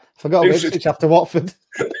that. Forgot Ipswich after Watford.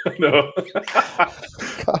 No.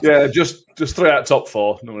 Yeah, just 3 out top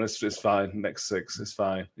 4. No, it's fine. Next 6, it's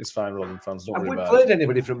fine. It's fine, Rotherham fans. Don't worry about it. Have we played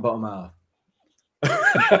anybody from bottom half?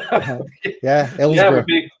 Hillsborough.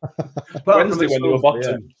 Wednesday when you were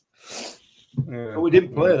bottom. Yeah. But we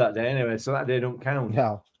didn't play that day anyway, so that day don't count.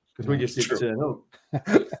 No. Because we just didn't turn up.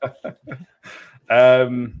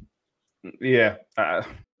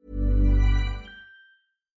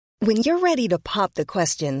 When you're ready to pop the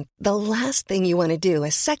question, the last thing you want to do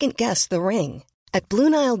is second-guess the ring. At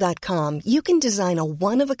BlueNile.com, you can design a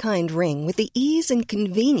one-of-a-kind ring with the ease and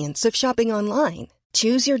convenience of shopping online.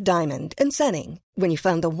 Choose your diamond and setting. When you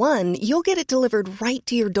find the one, you'll get it delivered right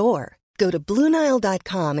to your door. Go to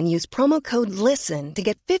BlueNile.com and use promo code LISTEN to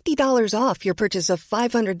get $50 off your purchase of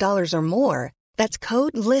 $500 or more. That's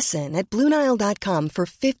code LISTEN at BlueNile.com for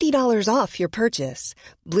 $50 off your purchase.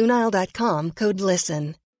 BlueNile.com, code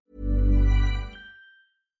LISTEN.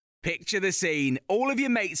 Picture the scene. All of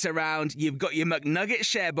your mates around, you've got your McNugget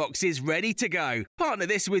share boxes ready to go. Partner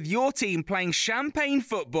this with your team playing champagne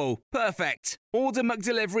football. Perfect. Order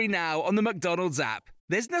McDelivery now on the McDonald's app.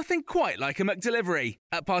 There's nothing quite like a McDelivery.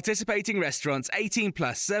 At participating restaurants, 18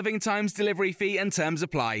 plus serving times, delivery fee and terms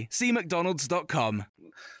apply. See mcdonalds.com.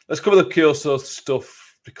 Let's cover the Kyoso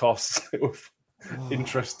stuff because it was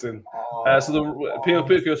interesting. So the Peter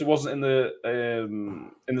Kyoso wasn't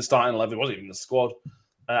in the starting 11. It wasn't even in the squad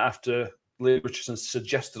after Liam Richardson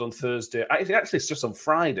suggested on Thursday. Actually, it's just on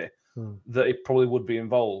Friday that he probably would be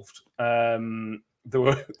involved. There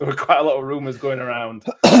were quite a lot of rumours going around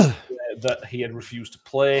that he had refused to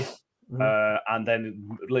play, and then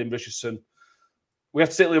Liam Richardson. We have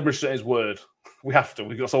to take Liam Richardson at his word. We have to.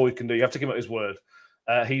 That's all we can do. You have to give him at his word.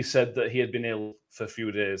 He said that he had been ill for a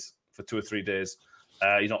few days, for 2 or 3 days.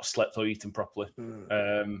 He's not slept or eaten properly.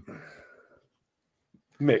 Mick,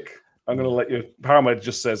 I'm going to let you. Paramount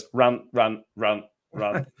just says rant. I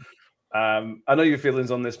know your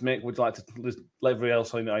feelings on this, Mick. Would you like to let everybody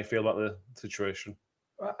else know how you feel about the situation?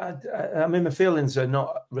 I mean, my feelings are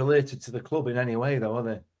not related to the club in any way, though, are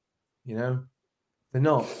they? You know, they're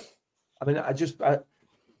not. I mean, I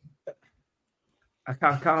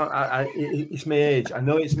can't. It's my age. I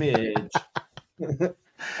know it's my age.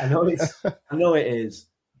 I know it is.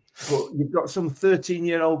 But you've got some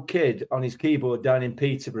 13-year-old kid on his keyboard down in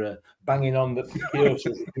Peterborough banging on that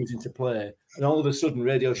Kyoso is refusing to play, and all of a sudden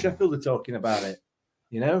Radio Sheffield are talking about it.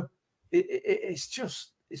 You know,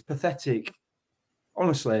 it's pathetic.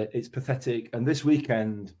 Honestly, it's pathetic. And this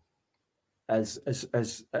weekend, as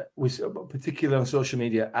was particularly on social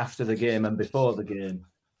media after the game and before the game,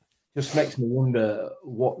 just makes me wonder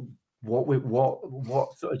what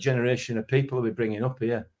sort of generation of people are we bringing up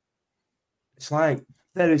here? It's like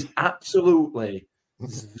there is absolutely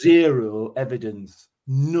zero evidence,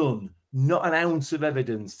 none, not an ounce of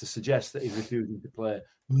evidence to suggest that he's refusing to play.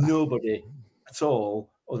 Nobody at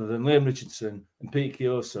all, other than Liam Richardson and Pete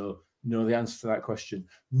Kyoso, know the answer to that question.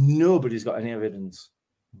 Nobody's got any evidence,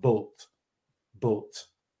 but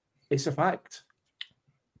it's a fact.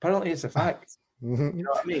 Apparently, it's a fact. You know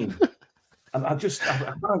what I mean? I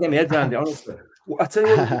can't get my head around it, honestly. I tell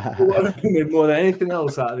you what I mean more than anything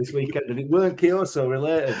else out of this weekend, and it weren't Kyoso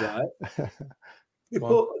related, right? They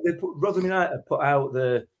put Rotherham United put out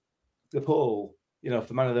the poll, you know,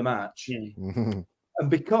 for man of the match, and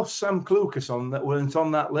because Sam Clucas weren't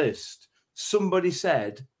on that list, somebody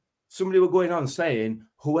were going on saying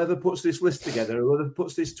whoever puts this list together, whoever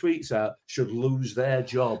puts these tweets out, should lose their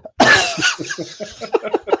job.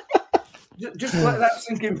 Just let that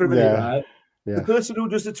sink in for a minute, right? Yeah. The person who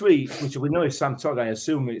does the tweets, which we know is Sam Todd, I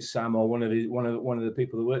assume it's Sam or one of the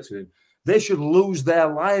people that works with him, they should lose their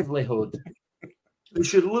livelihood. They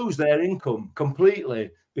should lose their income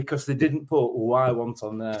completely because they didn't put who I want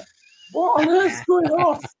on there. What on earth's going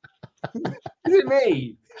on? Is it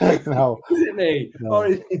me? No. Is it me? No. Or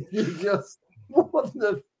is it just what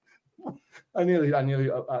the? I nearly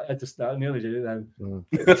did it then.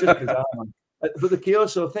 It's just bizarre, man. But the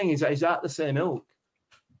Kyoso thing is at the same ilk.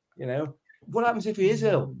 You know, what happens if he is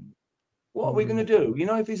ill? What are we going to do? You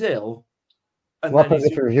know, if he's ill, what happens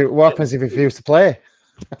if he refuses to play?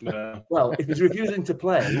 Well, if he's refusing to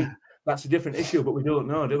play, that's a different issue. But we don't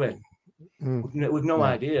know, do we? We've no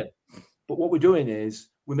idea. But what we're doing is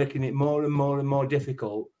we're making it more and more and more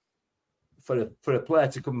difficult for a player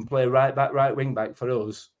to come and play right back, right wing back for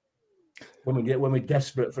us when we're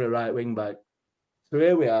desperate for a right wing back. So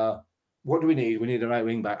here we are. What do we need? We need a right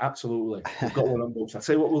wing back. Absolutely. We've got one on books. I'll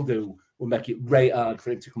tell you what we'll do. We'll make it right hard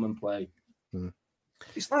for him to come and play.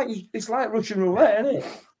 It's like Russian roulette, isn't it?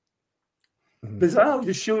 Bizarre. We're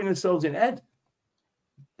just shooting ourselves in the head.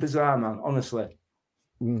 Bizarre, man. Honestly.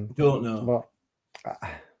 Don't know. But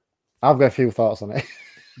I've got a few thoughts on it.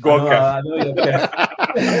 Go on, Kev. I know you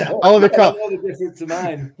have. Only because the difference to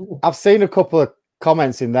mine. I've seen a couple of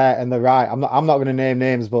comments in there, and they're right. I'm not going to name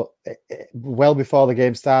names, but well before the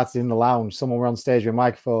game started in the lounge, someone were on stage with a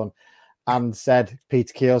microphone and said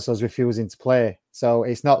Peter Kyoso's refusing to play. So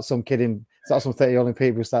it's not some kidding. It's not some 30-year-old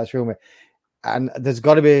people who starts filming. And there's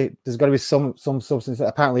got to be some substance.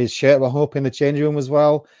 Apparently his shirt were hung up in the changing room as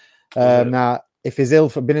well. Now, if he's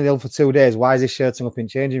been ill for 2 days, why is his shirt hung up in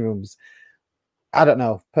changing rooms? I don't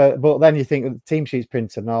know. But then you think the team sheet's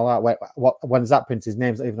printed and all that. When's that printed? His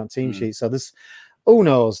name's not even on team sheet. So there's, who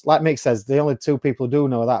knows? Like Mick says, the only two people do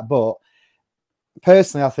know that. But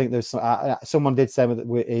personally, I think there's someone did say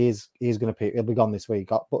that he's going to he'll be gone this week.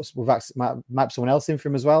 But might be someone else in for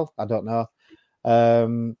him as well. I don't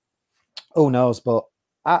know. Who knows? But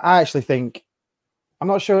I actually think, I'm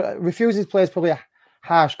not sure. Refusing to play is probably a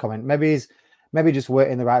harsh comment. Maybe just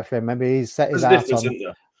waiting the right frame. Maybe he's set his heart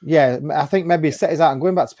on. Yeah, I think maybe he set his heart on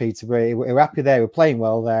going back to Peterborough. He were happy there. He were playing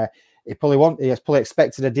well there. He probably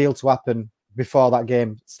expected a deal to happen before that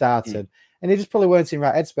game started, and he just probably weren't in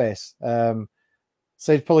right headspace.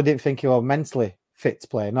 so he probably didn't think he was mentally fit to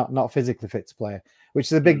play, not physically fit to play, which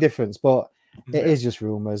is a big difference. But it is just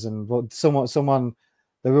rumours, and but someone,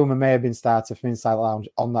 the rumour may have been started from Inside Lounge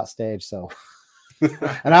on that stage. So,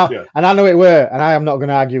 and I know it were, and I am not going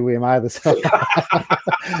to argue with him either. So.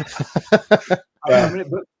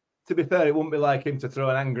 But to be fair, it wouldn't be like him to throw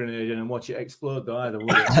an hand grenade in and watch it explode, though, either, would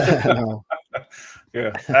it? No.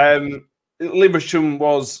 Yeah.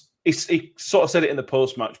 Liverpool he sort of said it in the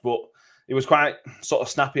post-match, but he was quite sort of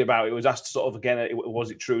snappy about it. He was asked sort of again,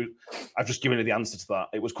 was it true? I've just given you the answer to that.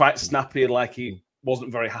 It was quite snappy and like he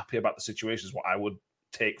wasn't very happy about the situation is what I would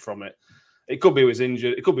take from it. It could be he was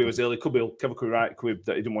injured. It could be he was ill. It could be Kevin could be right. It could be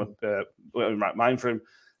that he didn't want right mind for him.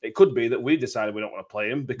 It could be that we decided we don't want to play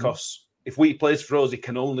him because if we plays for us, he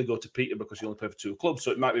can only go to Peter because he only play for 2 clubs.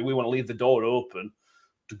 So it might be we want to leave the door open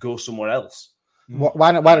to go somewhere else.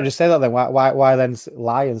 Why not just say that then? Why then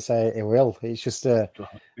lie and say it will? It's just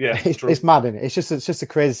it's mad, isn't it? It's just a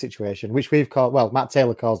crazy situation, which we've called. Well, Matt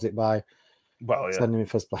Taylor calls it by sending him in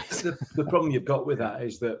first place. The problem you've got with that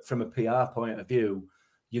is that from a PR point of view,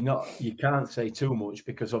 you can't say too much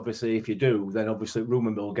because obviously if you do, then obviously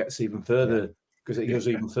rumour mill gets even further because it goes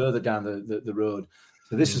even further down the road.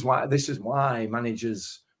 So this is why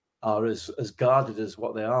managers are as guarded as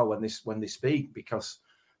what they are when they speak because.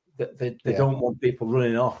 They don't want people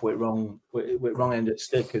running off with wrong end at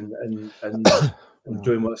stick and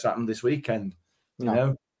doing what's happened this weekend. You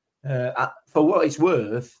know, for what it's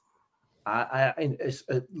worth,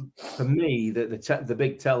 for me the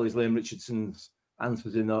big tell is Liam Richardson's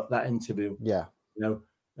answers in that interview. Yeah, you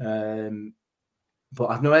know,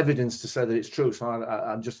 but I've no evidence to say that it's true. So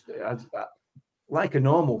I'm just like a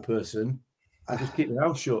normal person. I just keep my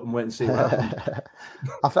mouth shut and wait and see what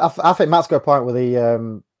happens. I think Matt's got a point with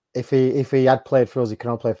the. If he had played for us, he can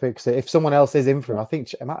only play for it. Because if someone else is in for him, I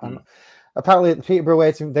think apparently Peterborough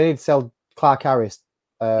waiting. They need to sell Clark Harris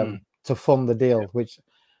to fund the deal, which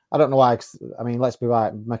I don't know why. I mean, let's be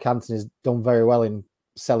right. McAnthony has done very well in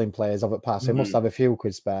selling players over the past. So he must have a few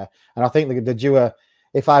quid spare. And I think the due,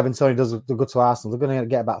 if Ivan Toney does the good to Arsenal, they're going to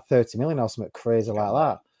get about 30 million or something crazy like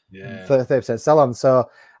that. Yeah, 30% sell on. So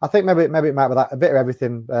I think maybe it might be that a bit of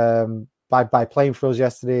everything. By playing for us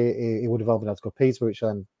yesterday, he would have been able to go Peter, which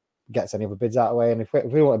then gets any other bids out of the way. And if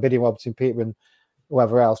we want a bidding war between Peter and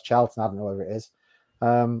whoever else, Charlton, I don't know whoever it is,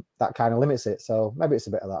 that kind of limits it. So maybe it's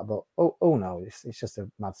a bit of that. But no, it's just a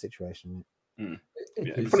mad situation.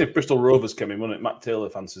 It's funny if Bristol Rovers came in, wasn't it? Matt Taylor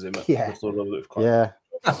fancies him. Bristol Rovers.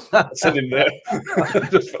 Send him there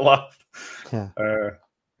just for laugh. Yeah.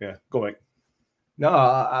 Go on. No,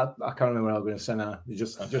 I can't remember what I was going to say now.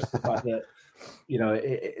 Just the fact that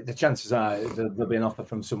the chances are there'll be an offer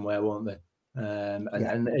from somewhere, won't there? And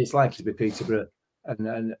it's likely to be Peterborough,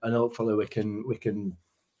 and hopefully we can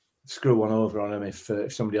screw one over on him if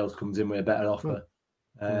somebody else comes in with a better offer.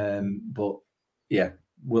 But yeah,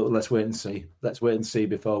 let's wait and see. Let's wait and see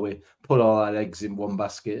before we put all our eggs in one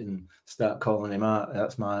basket and start calling him out.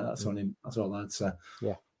 That's on him. That's all I'd say.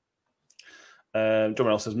 Yeah. John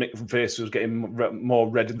Morell says Mick from Face was getting more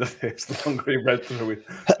red in the face the longer he read through it.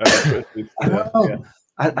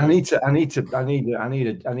 I need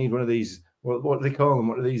one of these. What do they call them?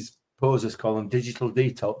 What do these posers call them? Digital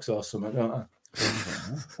detox or something, don't I?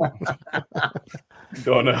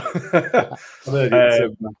 Don't know.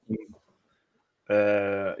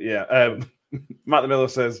 Matt the Miller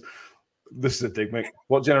says, this is a dig, Mick.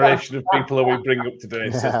 What generation of people are we bringing up today?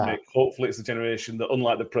 Says Mick. Hopefully it's a generation that,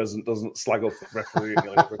 unlike the present, doesn't slag off the referee.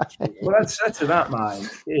 What I'd say to that, Mike,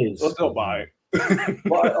 is... Well, don't buy it.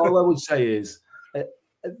 All I would say is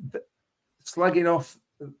slagging off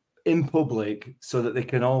in public so that they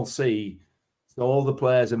can all see, so all the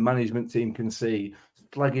players and management team can see,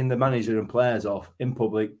 slagging the manager and players off in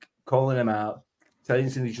public, calling them out, telling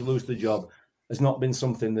them they should lose the job, has not been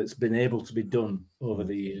something that's been able to be done over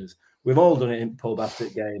the years. We've all done it in pub after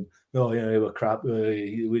the game. Oh, we're crap.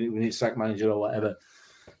 We need to sack manager or whatever.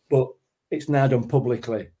 But it's now done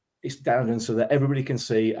publicly. It's down so that everybody can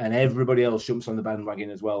see and everybody else jumps on the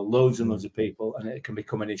bandwagon as well. Loads and loads of people, and it can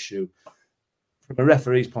become an issue. From a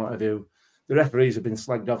referee's point of view, the referees have been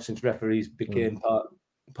slagged off since referees became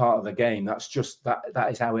part of the game. That's just that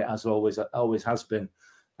is how it has always has been.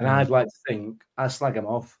 And I'd like to think I slag them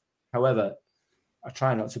off. However, I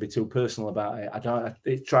try not to be too personal about it. I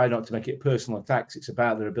try not to make it personal attacks. It's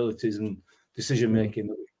about their abilities and decision making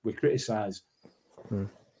that we criticise.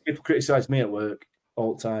 People criticise me at work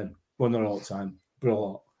all the time. Well, not all the time, but a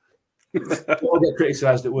lot. We all get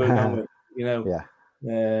criticised at work, don't we? Yeah.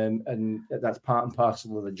 And that's part and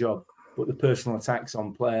parcel of the job. But the personal attacks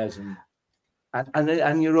on players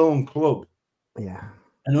and your own club,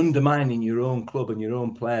 and undermining your own club and your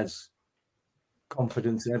own players,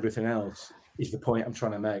 confidence and everything else is the point I'm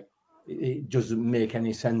trying to make. It doesn't make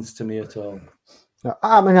any sense to me at all. No,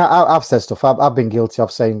 I mean, I've said stuff. I've been guilty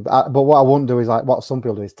of saying, but what I won't do is like what some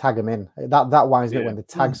people do is tag them in. That winds me when they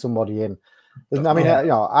tag somebody in. I mean,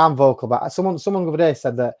 I'm vocal, but someone the other day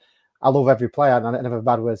said that I love every player and I never have a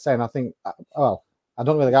bad word saying. I think, well, I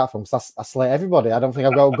don't really get it from because I slate everybody. I don't think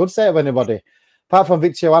I've got a good say of anybody. Apart from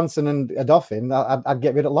Victor Johansson and Adolfin, I'd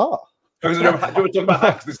get rid of a lot. Do you want to talk about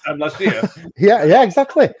Hacks this time last year? yeah,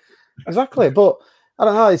 exactly. But I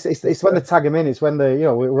don't know. It's when they tag them in. It's when we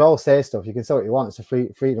all say stuff. You can say what you want. It's a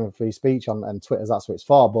freedom of free speech on Twitter. That's what it's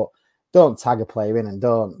for. But don't tag a player in and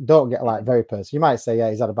don't get like very personal. You might say, yeah,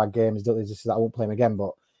 he's had a bad game. He's just that I won't play him again.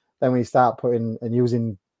 But then when you start putting and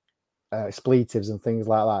using expletives and things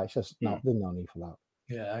like that, it's just there's no need for that.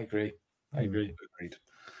 Yeah, I agree. Agreed.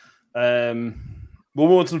 We'll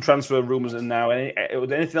move on to some transfer rumours and now.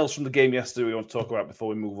 Anything else from the game yesterday we want to talk about before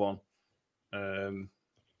we move on?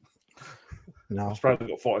 No. It's probably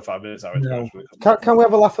got 45 minutes now. No. Can we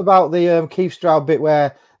have a laugh about the Keith Stroud bit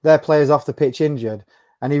where their player's off the pitch injured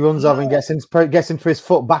and he runs over and gets into his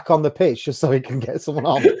foot back on the pitch just so he can get someone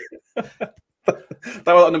on? That was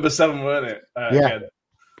like number 7, weren't it? Yeah. Again.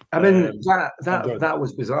 I mean, that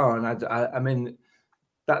was bizarre. And I mean,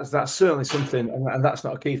 that's certainly something, and that's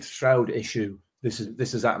not a Keith Stroud issue. This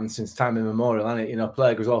has happened since time immemorial, hasn't it?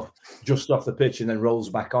 Player goes off the pitch and then rolls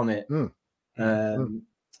back on it.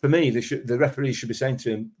 For me, the referee should be saying to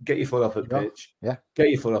him, "Get your foot off the pitch. Yeah, get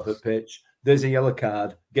your foot off the pitch. There's a yellow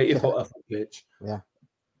card. Get your foot off the pitch." Yeah,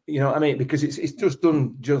 you know what I mean? Because it's just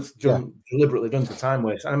done deliberately done to time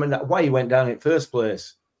waste. And I mean, that's why he went down in first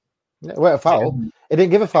place. Yeah, it weren't a foul. He didn't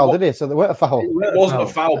give a foul, did he? So there weren't a foul. It wasn't a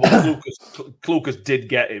foul, but Lucas did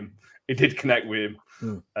get him. He did connect with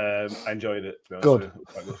him. I enjoyed it. Good.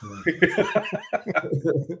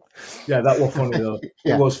 Yeah, that was funny though.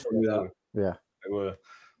 Yeah. It was funny though. Yeah. They were.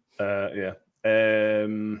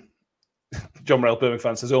 John Morrell, Birmingham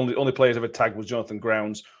fan, says only players ever tagged was Jonathan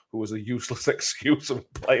Grounds, who was a useless excuse of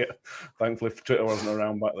a player. Thankfully, Twitter wasn't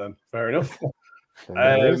around back then. Fair enough.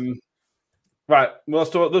 Right, well,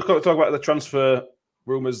 let's talk about the transfer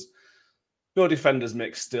rumours. No defenders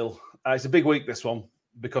mix still. It's a big week, this one,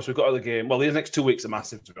 because we've got other game. Well, the next 2 weeks are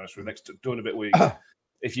massive, to be honest with you. Next 2 and a bit weeks.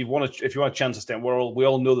 If you want a chance of staying, we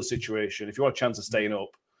all know the situation. If you want a chance of staying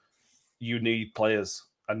up, you need players.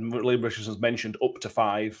 And Liam Richardson's mentioned up to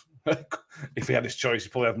 5. If he had his choice,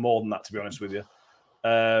 he'd probably have more than that, to be honest with you.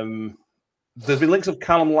 There's been links of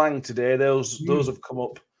Callum Lang today. Those have come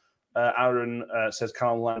up. Aaron says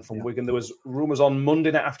Callum Lang from Wigan. There was rumours on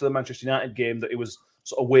Monday night after the Manchester United game that he was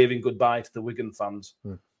sort of waving goodbye to the Wigan fans.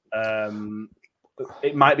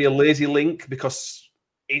 It might be a lazy link because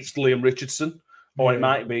it's Liam Richardson, or it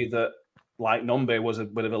might be that, like Nombe was a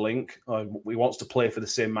bit of a link. He wants to play for the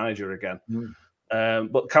same manager again.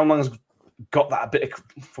 But Callum Lang's got that a bit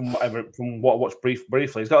from what I watched briefly.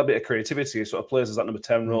 He's got a bit of creativity. He sort of plays as that number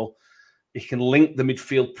 10 role. He can link the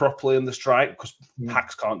midfield properly in the strike because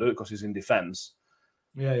Hacks can't do it because he's in defence.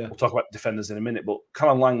 Yeah. We'll talk about defenders in a minute, but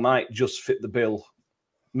Callum Lang might just fit the bill,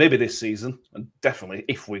 maybe this season, and definitely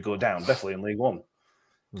if we go down, definitely in League One.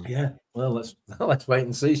 Yeah, well, let's wait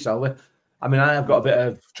and see, shall we? I mean, I have got a bit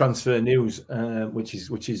of transfer news, which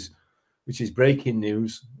is breaking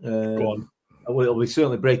news. Go on. It'll be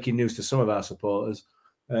certainly breaking news to some of our supporters.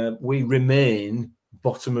 We remain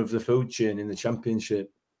bottom of the food chain in the Championship.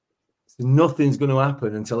 Nothing's going to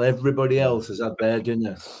happen until everybody else has had their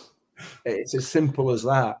dinner. It's as simple as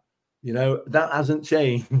that. That hasn't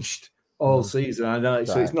changed all season. I know,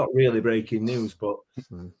 so it's not really breaking news, but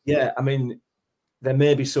yeah, I mean, there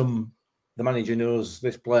may be the manager knows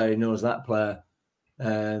this player, knows that player,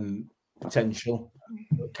 potential.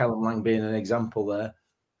 Callum Lang being an example there.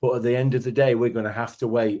 But at the end of the day, we're going to have to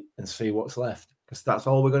wait and see what's left because that's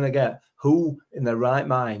all we're going to get. Who in their right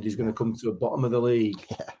mind is going to come to the bottom of the league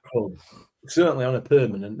club? Certainly on a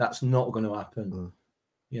permanent, that's not going to happen.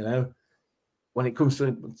 When it comes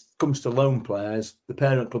to loan players, the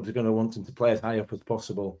parent clubs are going to want them to play as high up as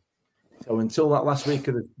possible. So until that last week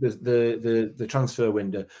of the transfer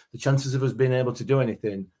window, the chances of us being able to do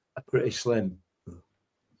anything are pretty slim.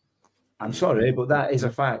 I'm sorry, but that is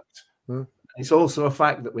a fact. It's also a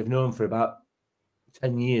fact that we've known for about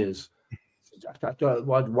 10 years.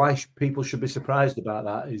 Why people should be surprised about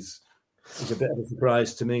that is a bit of a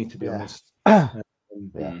surprise to me, to be honest.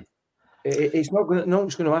 It's not going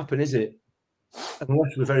to happen, is it?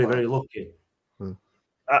 Unless we're very, very lucky.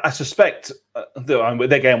 I suspect,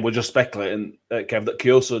 again, we're just speculating, Kev, that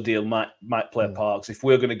Kyoso deal might play a part. If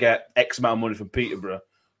we're going to get X amount of money from Peterborough,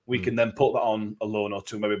 we can then put that on a loan or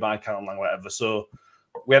two, maybe buy Callum Lang, whatever. So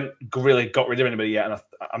we haven't really got rid of anybody yet, and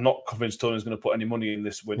I'm not convinced Tony's going to put any money in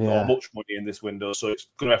this window or much money in this window. So it's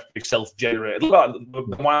going to have to be self-generated. Look at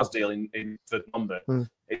the Wiles deal in for number.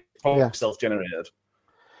 It's probably self-generated.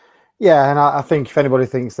 Yeah, and I think if anybody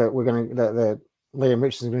thinks that we're going to that Liam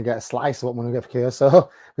Richardson's going to get a slice of what we're going to get for Kia, so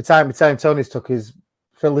the time Tony's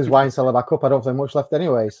filled his wine cellar back up, I don't think much left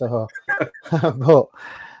anyway. So, but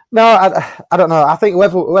no, I don't know. I think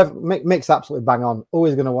whoever Mick's absolutely bang on.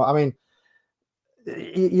 Always going to want. I mean,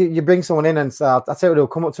 you bring someone in and say, "I'll tell you what, we'll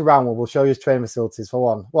come up to Roundwood. We'll show you his training facilities for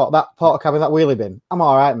one. What, that porta cabin, that wheelie bin? I'm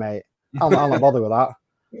all right, mate. I'll not bother with that.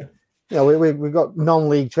 You know, we've got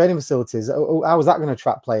non-league training facilities. How is that going to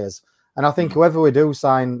attract players? And I think whoever we do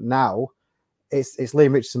sign now, it's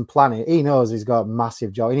Liam Richardson planning. He knows he's got a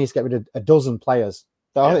massive job. He needs to get rid of a dozen players.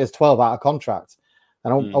 I think there's 12 out of contract.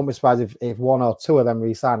 And I won't be surprised if one or two of them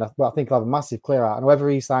re-sign. But I think he'll have a massive clear out. And whoever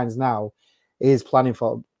he signs now is planning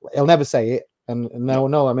for. He'll never say it, and no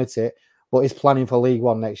one will admit it. But he's planning for League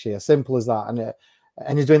One next year. Simple as that.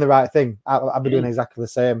 And he's doing the right thing. I'll be doing exactly the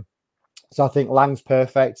same. So I think Lang's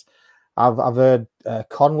perfect. I've heard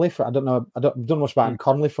Conley. I don't know much about him.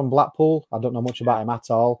 Conley from Blackpool. I don't know much about him at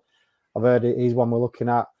all. I've heard he's one we're looking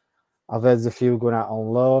at. I've heard there's a few going out on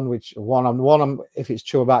loan. Which one, if it's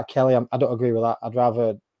true about Kelly, I don't agree with that. I'd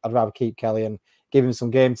rather keep Kelly and give him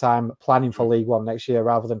some game time, planning for League One next year,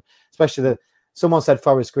 rather than especially someone said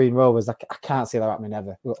Forest Green Rovers. I can't see that happening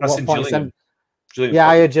ever. That's in Gillingham. Yeah,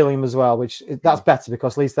 I heard Gillingham as well, which that's better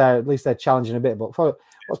because at least they're challenging a bit. But what's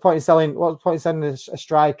the point in sending a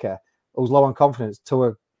striker who's low on confidence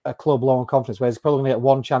to a club low on confidence, where he's probably going to get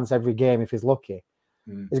one chance every game if he's lucky?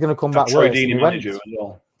 He's going to come back worse. Manager as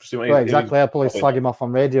well. Right, exactly. I'll probably slag him off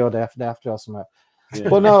on radio day after or something. Yeah.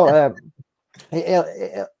 But no,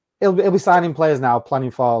 he'll be signing players now, planning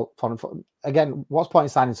for again. What's the point in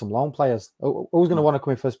signing some loan players? Who's going to want to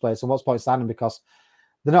come in first place? And what's the point in signing, because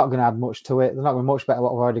they're not going to add much to it. They're not going to be much better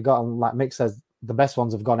what we've already got. And like Mick says, the best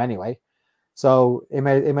ones have gone anyway. So he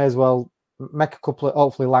may as well make a couple of,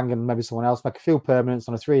 hopefully Lang and maybe someone else, make a few permanents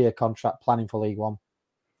on a 3-year contract, planning for League One.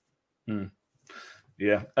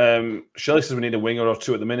 Yeah. Shelley says we need a winger or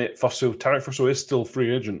two at the minute. Tarek Fosu is still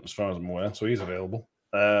free agent as far as I'm aware, so he's available.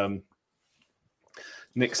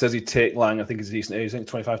 Nick says he'd take Lang. I think he's a decent age. I think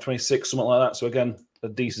 25, 26, something like that. So again, a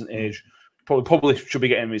decent age. Probably should be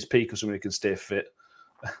getting him his peak or somebody who can stay fit.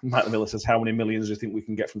 Matt Miller says, how many millions do you think we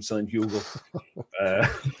can get from selling Hugo?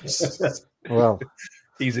 Well,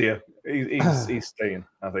 he's here. He's staying,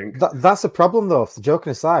 I think. That's a problem, though.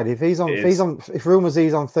 Joking aside, if rumours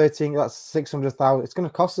he's on 13, that's 600,000. It's going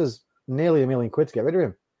to cost us nearly £1 million to get rid of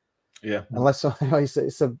him. Yeah, unless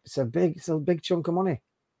it's a big chunk of money.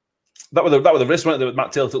 That was the risk, wasn't it, that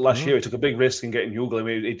Matt Taylor took last year. He took a big risk in getting Hugo. I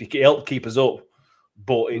mean, it helped keep us up,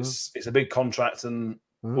 but it's a big contract, and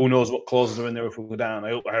who knows what clauses are in there if we go down.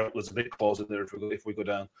 I hope there's a big clause in there if we go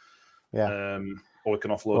down. Yeah, or we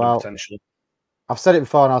can offload him potentially. I've said it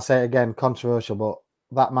before and I'll say it again, controversial, but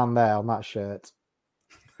that man there on that shirt,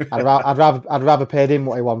 I'd rather paid him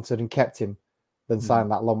what he wanted and kept him than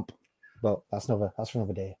signed that lump. But that's for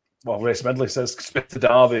another day. Well, Ray Smedley says spit to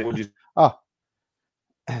Derby. Would you? Oh,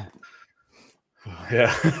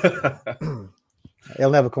 yeah. He'll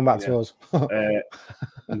never come back to us.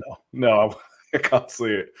 No, I can't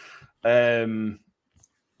see it.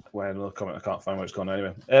 Well, another comment. I can't find where it's gone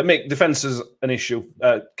anyway. Mick, defence is an issue.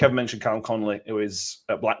 Kevin mentioned Callum Connolly, who is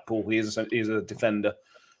at Blackpool. He's a defender.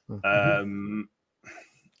 We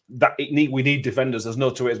need defenders. There's no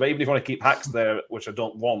two ways. But even if you want to keep Hacks there, which I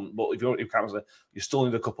don't want, but if you still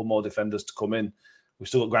need a couple more defenders to come in. We've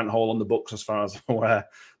still got Grant Hall on the books, as far as I'm aware.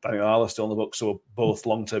 Daniel Arler's still on the books, so both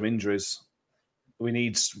long-term injuries. There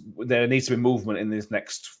needs to be movement in these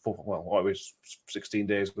next 16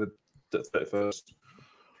 days with the 31st.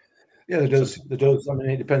 Yeah, there does. I mean,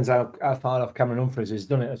 it depends how far off Cameron Humphreys has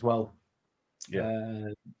done it as well. Yeah,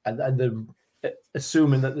 and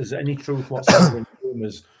assuming that there's any truth whatsoever in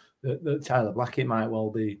rumours that Tyler Blackett might well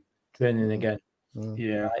be training again.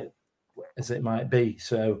 Yeah, as it might be.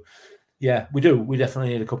 So, yeah, we do. We definitely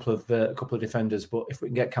need a couple of defenders. But if we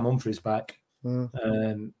can get Cam Humphreys back, we'll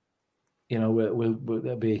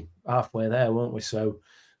be halfway there, won't we? So,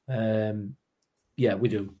 yeah, we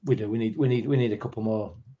do. We need a couple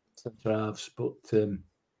more centre halves, but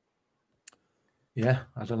yeah,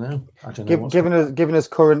 I don't know. Given us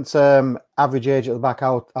current average age at the back,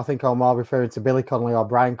 I think I'm more referring to Billy Connolly or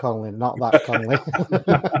Brian Connolly, not that Connolly.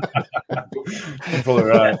 Probably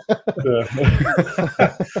right.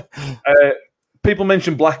 People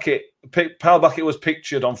mentioned Blackett. Pal Blackett was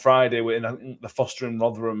pictured on Friday in the Foster and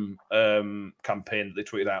Rotherham campaign that they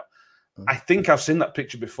tweeted out. I think I've seen that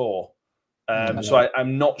picture before. So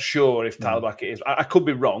I'm not sure if Tyler Backett is. I could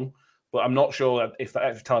be wrong, but I'm not sure if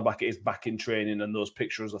Tyler Backett is back in training and those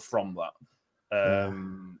pictures are from that.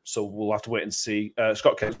 So we'll have to wait and see.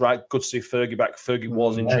 Scott Kent's right. Good to see Fergie back. Fergie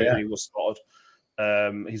was in training. He was spotted.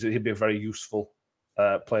 He'd be a very useful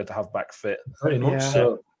player to have back fit. Very much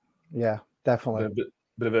so. Yeah, definitely.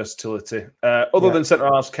 Bit of versatility. Other than centre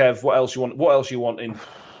halves, Kev, what else you want? What else you want in?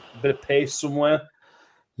 A bit of pace somewhere.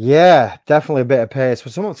 Yeah, definitely a bit of pace. For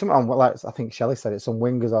someone like I think Shelley said it, some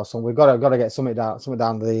wingers or something. We've got to get something down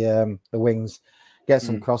the wings, get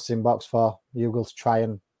some crossing box for Ugle to try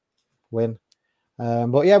and win.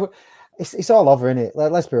 But yeah, it's all over, isn't it?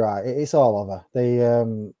 Let's be right. It's all over.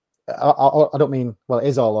 I don't mean it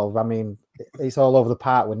is all over. I mean it's all over the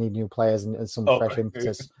park. We need new players and some fresh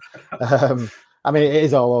impetus. I mean it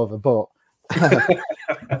is all over, but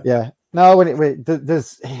yeah. No,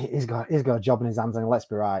 he's got a job in his hands, and let's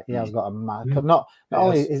be right, he has got a mad. Not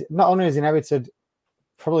only has he inherited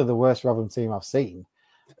probably the worst Rotherham team I've seen,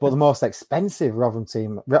 but the most expensive Rotherham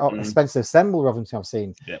team, expensive assembled Rotherham team I've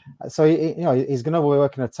seen. Yeah. So he's going to be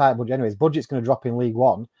working a tight budget anyway. His budget's going to drop in League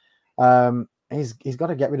One. He's got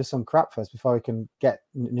to get rid of some crap first before he can get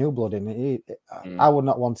new blood in. I would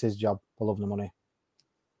not want his job for love of the money.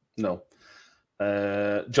 No.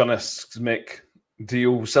 John asks Mick, do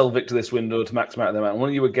you sell Victor this window to maximise the amount?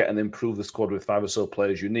 When you would get and improve the squad with 5 or so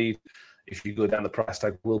players you need, if you go down, the price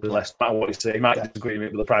tag will be less. No matter what you say, you might disagree with me,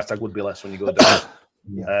 but the price tag would be less when you go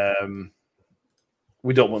down.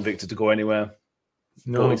 We don't want Victor to go anywhere.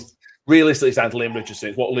 No. Realistically, it's down to Liam Richardson.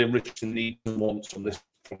 It's what Liam Richardson needs and wants from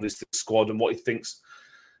this squad, and what he thinks.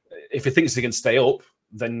 If he thinks he can stay up,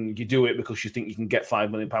 then you do it because you think you can get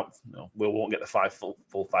 £5 million. No, we won't get the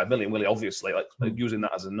full 5 million, will he? Obviously, using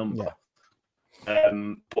that as a number. Yeah.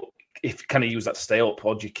 But can he use that to stay up,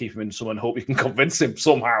 or do you keep him in someone and hope you can convince him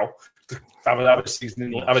somehow to have a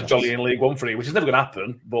season, have a jolly in League One for him, which is never going to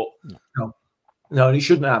happen. But no, and it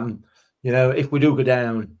shouldn't happen. If we do go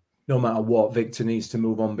down, no matter what, Victor needs to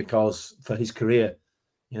move on because for his career,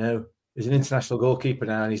 he's an international goalkeeper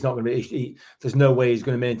now, and he's not going to be. There's no way he's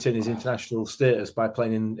going to maintain his international status by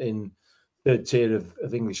playing in third tier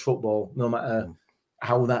of English football, no matter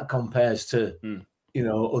how that compares to.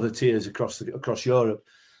 Other tiers across Europe.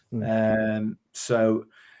 So,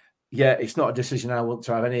 yeah, it's not a decision I want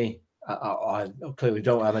to have any. I clearly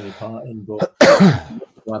don't have any part in, but I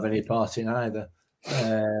don't have any part in either.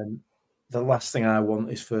 The last thing I want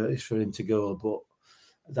is for him to go, but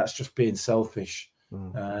that's just being selfish.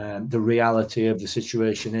 The reality of the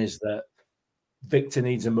situation is that Victor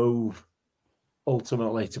needs a move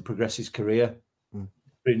ultimately to progress his career.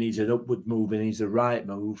 He needs an upward move. He needs the right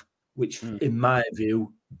move. Which, in my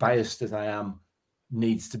view, biased as I am,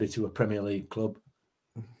 needs to be to a Premier League club.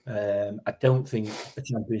 I don't think a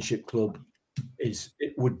Championship club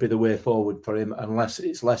would be the way forward for him unless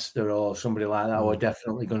it's Leicester or somebody like that who are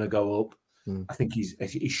definitely going to go up. I think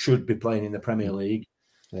he should be playing in the Premier League.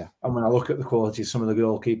 Yeah. And when I look at the quality of some of the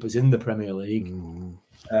goalkeepers in the Premier League,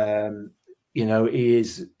 he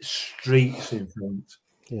is streets in front.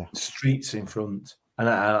 Yeah, streets in front. And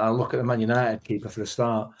I look at the Man United keeper for a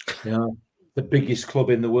start, the biggest club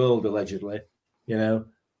in the world, allegedly,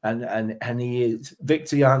 and he is,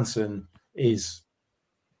 Victor Janssen is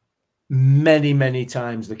many, many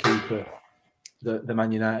times the keeper, the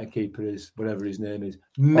Man United keeper is, whatever his name is,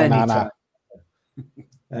 many times.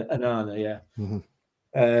 Anana, yeah.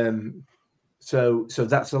 So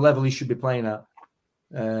that's the level he should be playing at.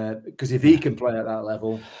 Because if he can play at that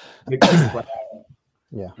level, Victor can play at that.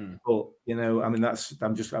 Yeah, but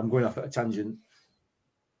I'm going off at a tangent.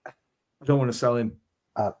 I don't want to sell him.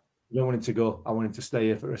 I don't want him to go. I want him to stay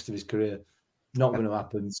here for the rest of his career. Not going to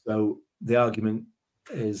happen. So the argument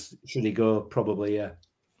is, should he go? Probably, yeah.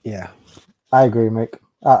 Yeah, I agree, Mick.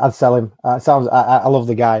 I'd sell him. I love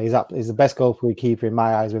the guy. He's the best goalkeeper in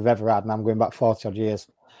my eyes we've ever had, and I'm going back 40 odd years.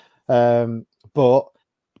 But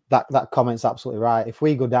that comment's absolutely right. If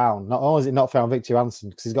we go down, not only is it not fair on Victor Janssen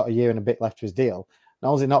because he's got a year and a bit left to his deal. Not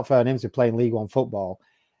only is it not fair on him to be playing League One football,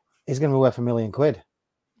 he's going to be worth £1 million.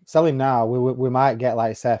 Sell him now, we might get,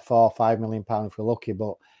 like, say, £4 or £5 million if we're lucky,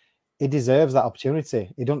 but he deserves that opportunity.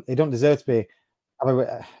 He don't deserve to be.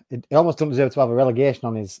 He almost don't deserve to have a relegation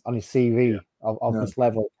on his CV of this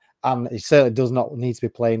level, and he certainly does not need to be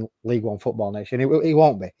playing League One football next year. And he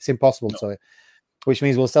won't be. It's impossible to. Which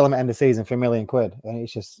means we'll sell him at the end of the season for £1 million, and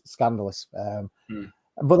it's just scandalous.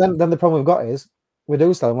 But then the problem we've got is we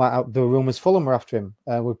do sell him. Like the rumours Fulham were after him.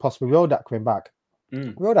 With possibly Rodak coming back.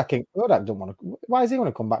 Rodak don't want to. Why does he want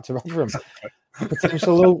to come back to Rotherham?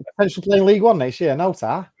 potential playing League One next year. No,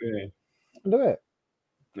 Tar. Yeah. Do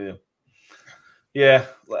it. Yeah.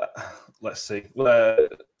 Let's see.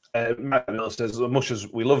 Matt Miller says, as much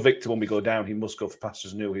as we love Victor when we go down, he must go for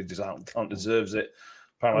pastures new. His talent deserves it.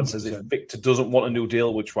 Paramount says, if Victor doesn't want a new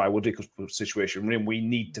deal, which why would he? Because of the situation we're in, we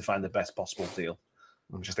need to find the best possible deal.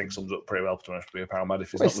 Which I think sums up pretty well to be a Paramount.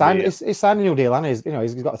 If he's signed a new deal, and he's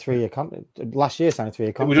got a 3-year contract. Last year signed a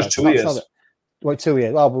 3-year contract. It was just 2 years. Well, 2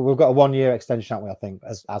 years. Well, we've got a 1-year extension, haven't we? I think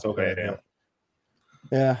as okay.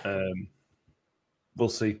 Yeah. We'll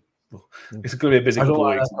see. It's going to be a busy couple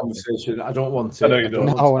of weeks. Conversation. I don't want to. I know you don't.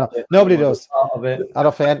 No, nobody does. I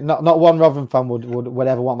don't think not one Rotherham fan would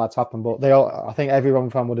ever want that to happen, but I think every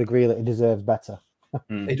Rotherham fan would agree that he deserves better.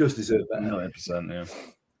 He does deserve better. 100%. Yeah,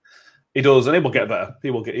 he does, and he will get better. He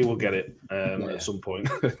will get it at some point.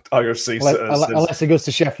 IRC unless he goes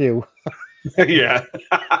to Sheffield. Yeah,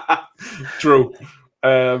 true.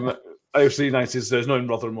 IFC United says no,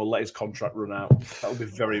 Rotherham will let his contract run out. That would be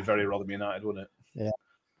very, very Rotherham United, wouldn't it?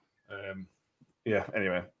 Yeah.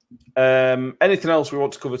 Anyway, anything else we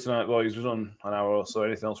want to cover tonight, boys? We've done an hour or so.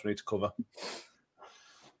 Anything else we need to cover?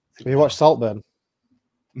 Have you watched Saltburn?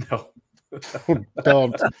 No.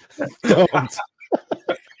 Don't.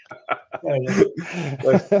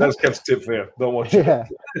 That's Kev's tip for you. Don't watch it. Yeah,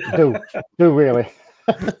 do really.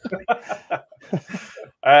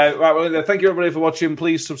 Right, well, thank you everybody for watching.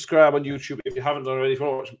 Please subscribe on YouTube if you haven't already. If you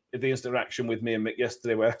want to watch the instant reaction with me and Mick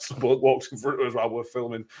yesterday, where someone walks in front of us while we're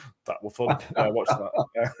filming, that was fun. Watch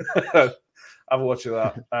that. Have a watch of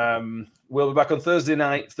that. We'll be back on Thursday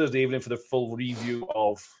evening for the full review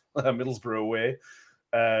of Middlesbrough away.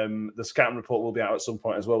 The scouting report will be out at some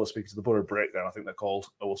point as well. We'll speak to the Borough Breakdown, I think they're called.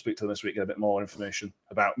 We'll speak to them this week, get a bit more information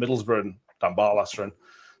about Middlesbrough and Dan Barlaser and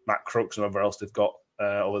Matt Crooks and whoever else they've got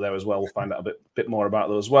over there as well. We'll find out a bit more about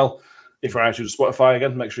those as well. If you're actually to Spotify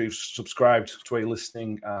again, make sure you've subscribed to where you're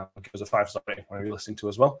listening and give us a 5-star rating wherever you're listening to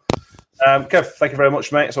as well. Kev, thank you very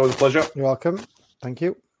much, mate. It's always a pleasure. You're welcome. Thank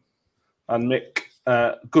you. And Mick,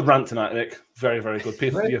 good rant tonight, Mick. Very, very good.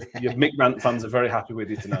 People, your Mick rant fans are very happy with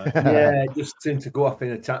you tonight. Yeah, just seemed to go off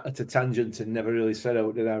in at a tangent and never really said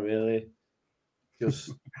out, did I really?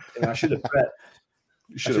 Just, I should have prepped.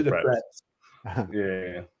 You should have prepped.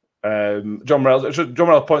 Yeah. John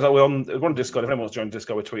Morrell points out we're on Discord. If anyone wants to join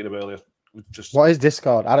Discord, we tweeted him earlier. What is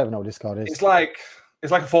Discord? I don't even know what Discord is. It's like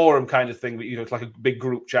a forum kind of thing, but it's like a big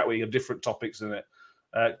group chat where you have different topics in it.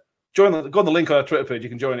 Go on the link on our Twitter page. You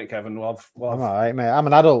can join it, Kevin. I'm all right, mate. I'm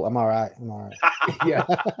an adult. I'm all right. Yeah,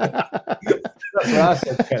 that's what I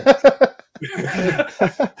said, Kev.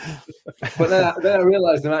 But then I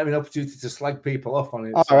realised there might be an opportunity to slag people off on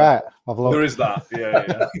it. All right, there is that.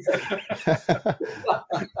 Yeah.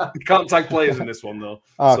 You can't tag players in this one though.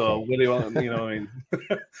 Okay. So what do you want? You know what I mean.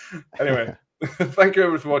 Anyway, thank you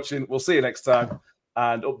everyone for watching. We'll see you next time.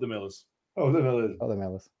 And up the Millers. Up the Millers. Up the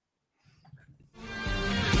Millers.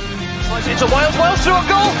 Into Wales through a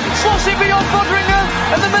goal, slots it beyond Foderingham,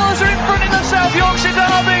 and the Millers are in front in the South Yorkshire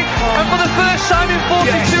derby. And for the first time in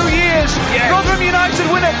 42 years, Rotherham United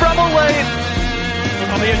win at Bramall Lane.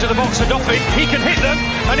 On the edge of the box for Doffin, he can hit them,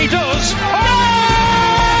 and he does.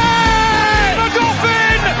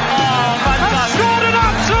 Doffin has scored an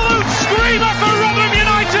absolute screamer for Rotherham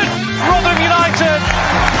United. Rotherham United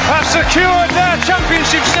have secured their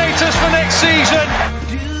championship status for next season.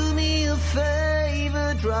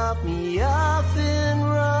 Drop me off in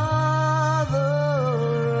Rotherham.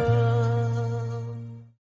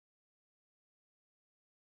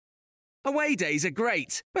 Away days are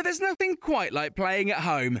great, but there's nothing quite like playing at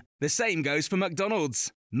home. The same goes for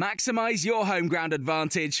McDonald's. Maximise your home ground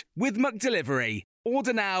advantage with McDelivery.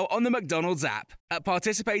 Order now on the McDonald's app. At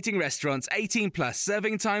participating restaurants, 18 plus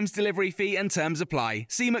serving times, delivery fee and terms apply.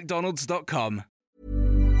 See mcdonalds.com.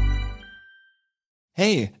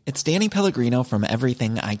 Hey, it's Danny Pellegrino from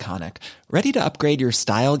Everything Iconic. Ready to upgrade your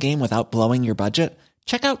style game without blowing your budget?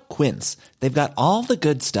 Check out Quince. They've got all the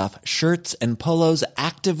good stuff, shirts and polos,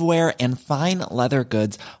 activewear, and fine leather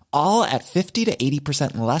goods, all at 50 to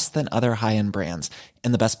 80% less than other high-end brands.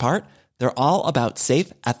 And the best part? They're all about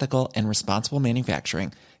safe, ethical, and responsible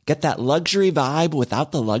manufacturing. Get that luxury vibe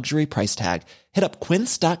without the luxury price tag. Hit up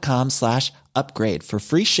quince.com/upgrade for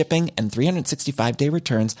free shipping and 365-day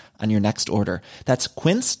returns on your next order. That's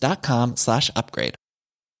quince.com/upgrade.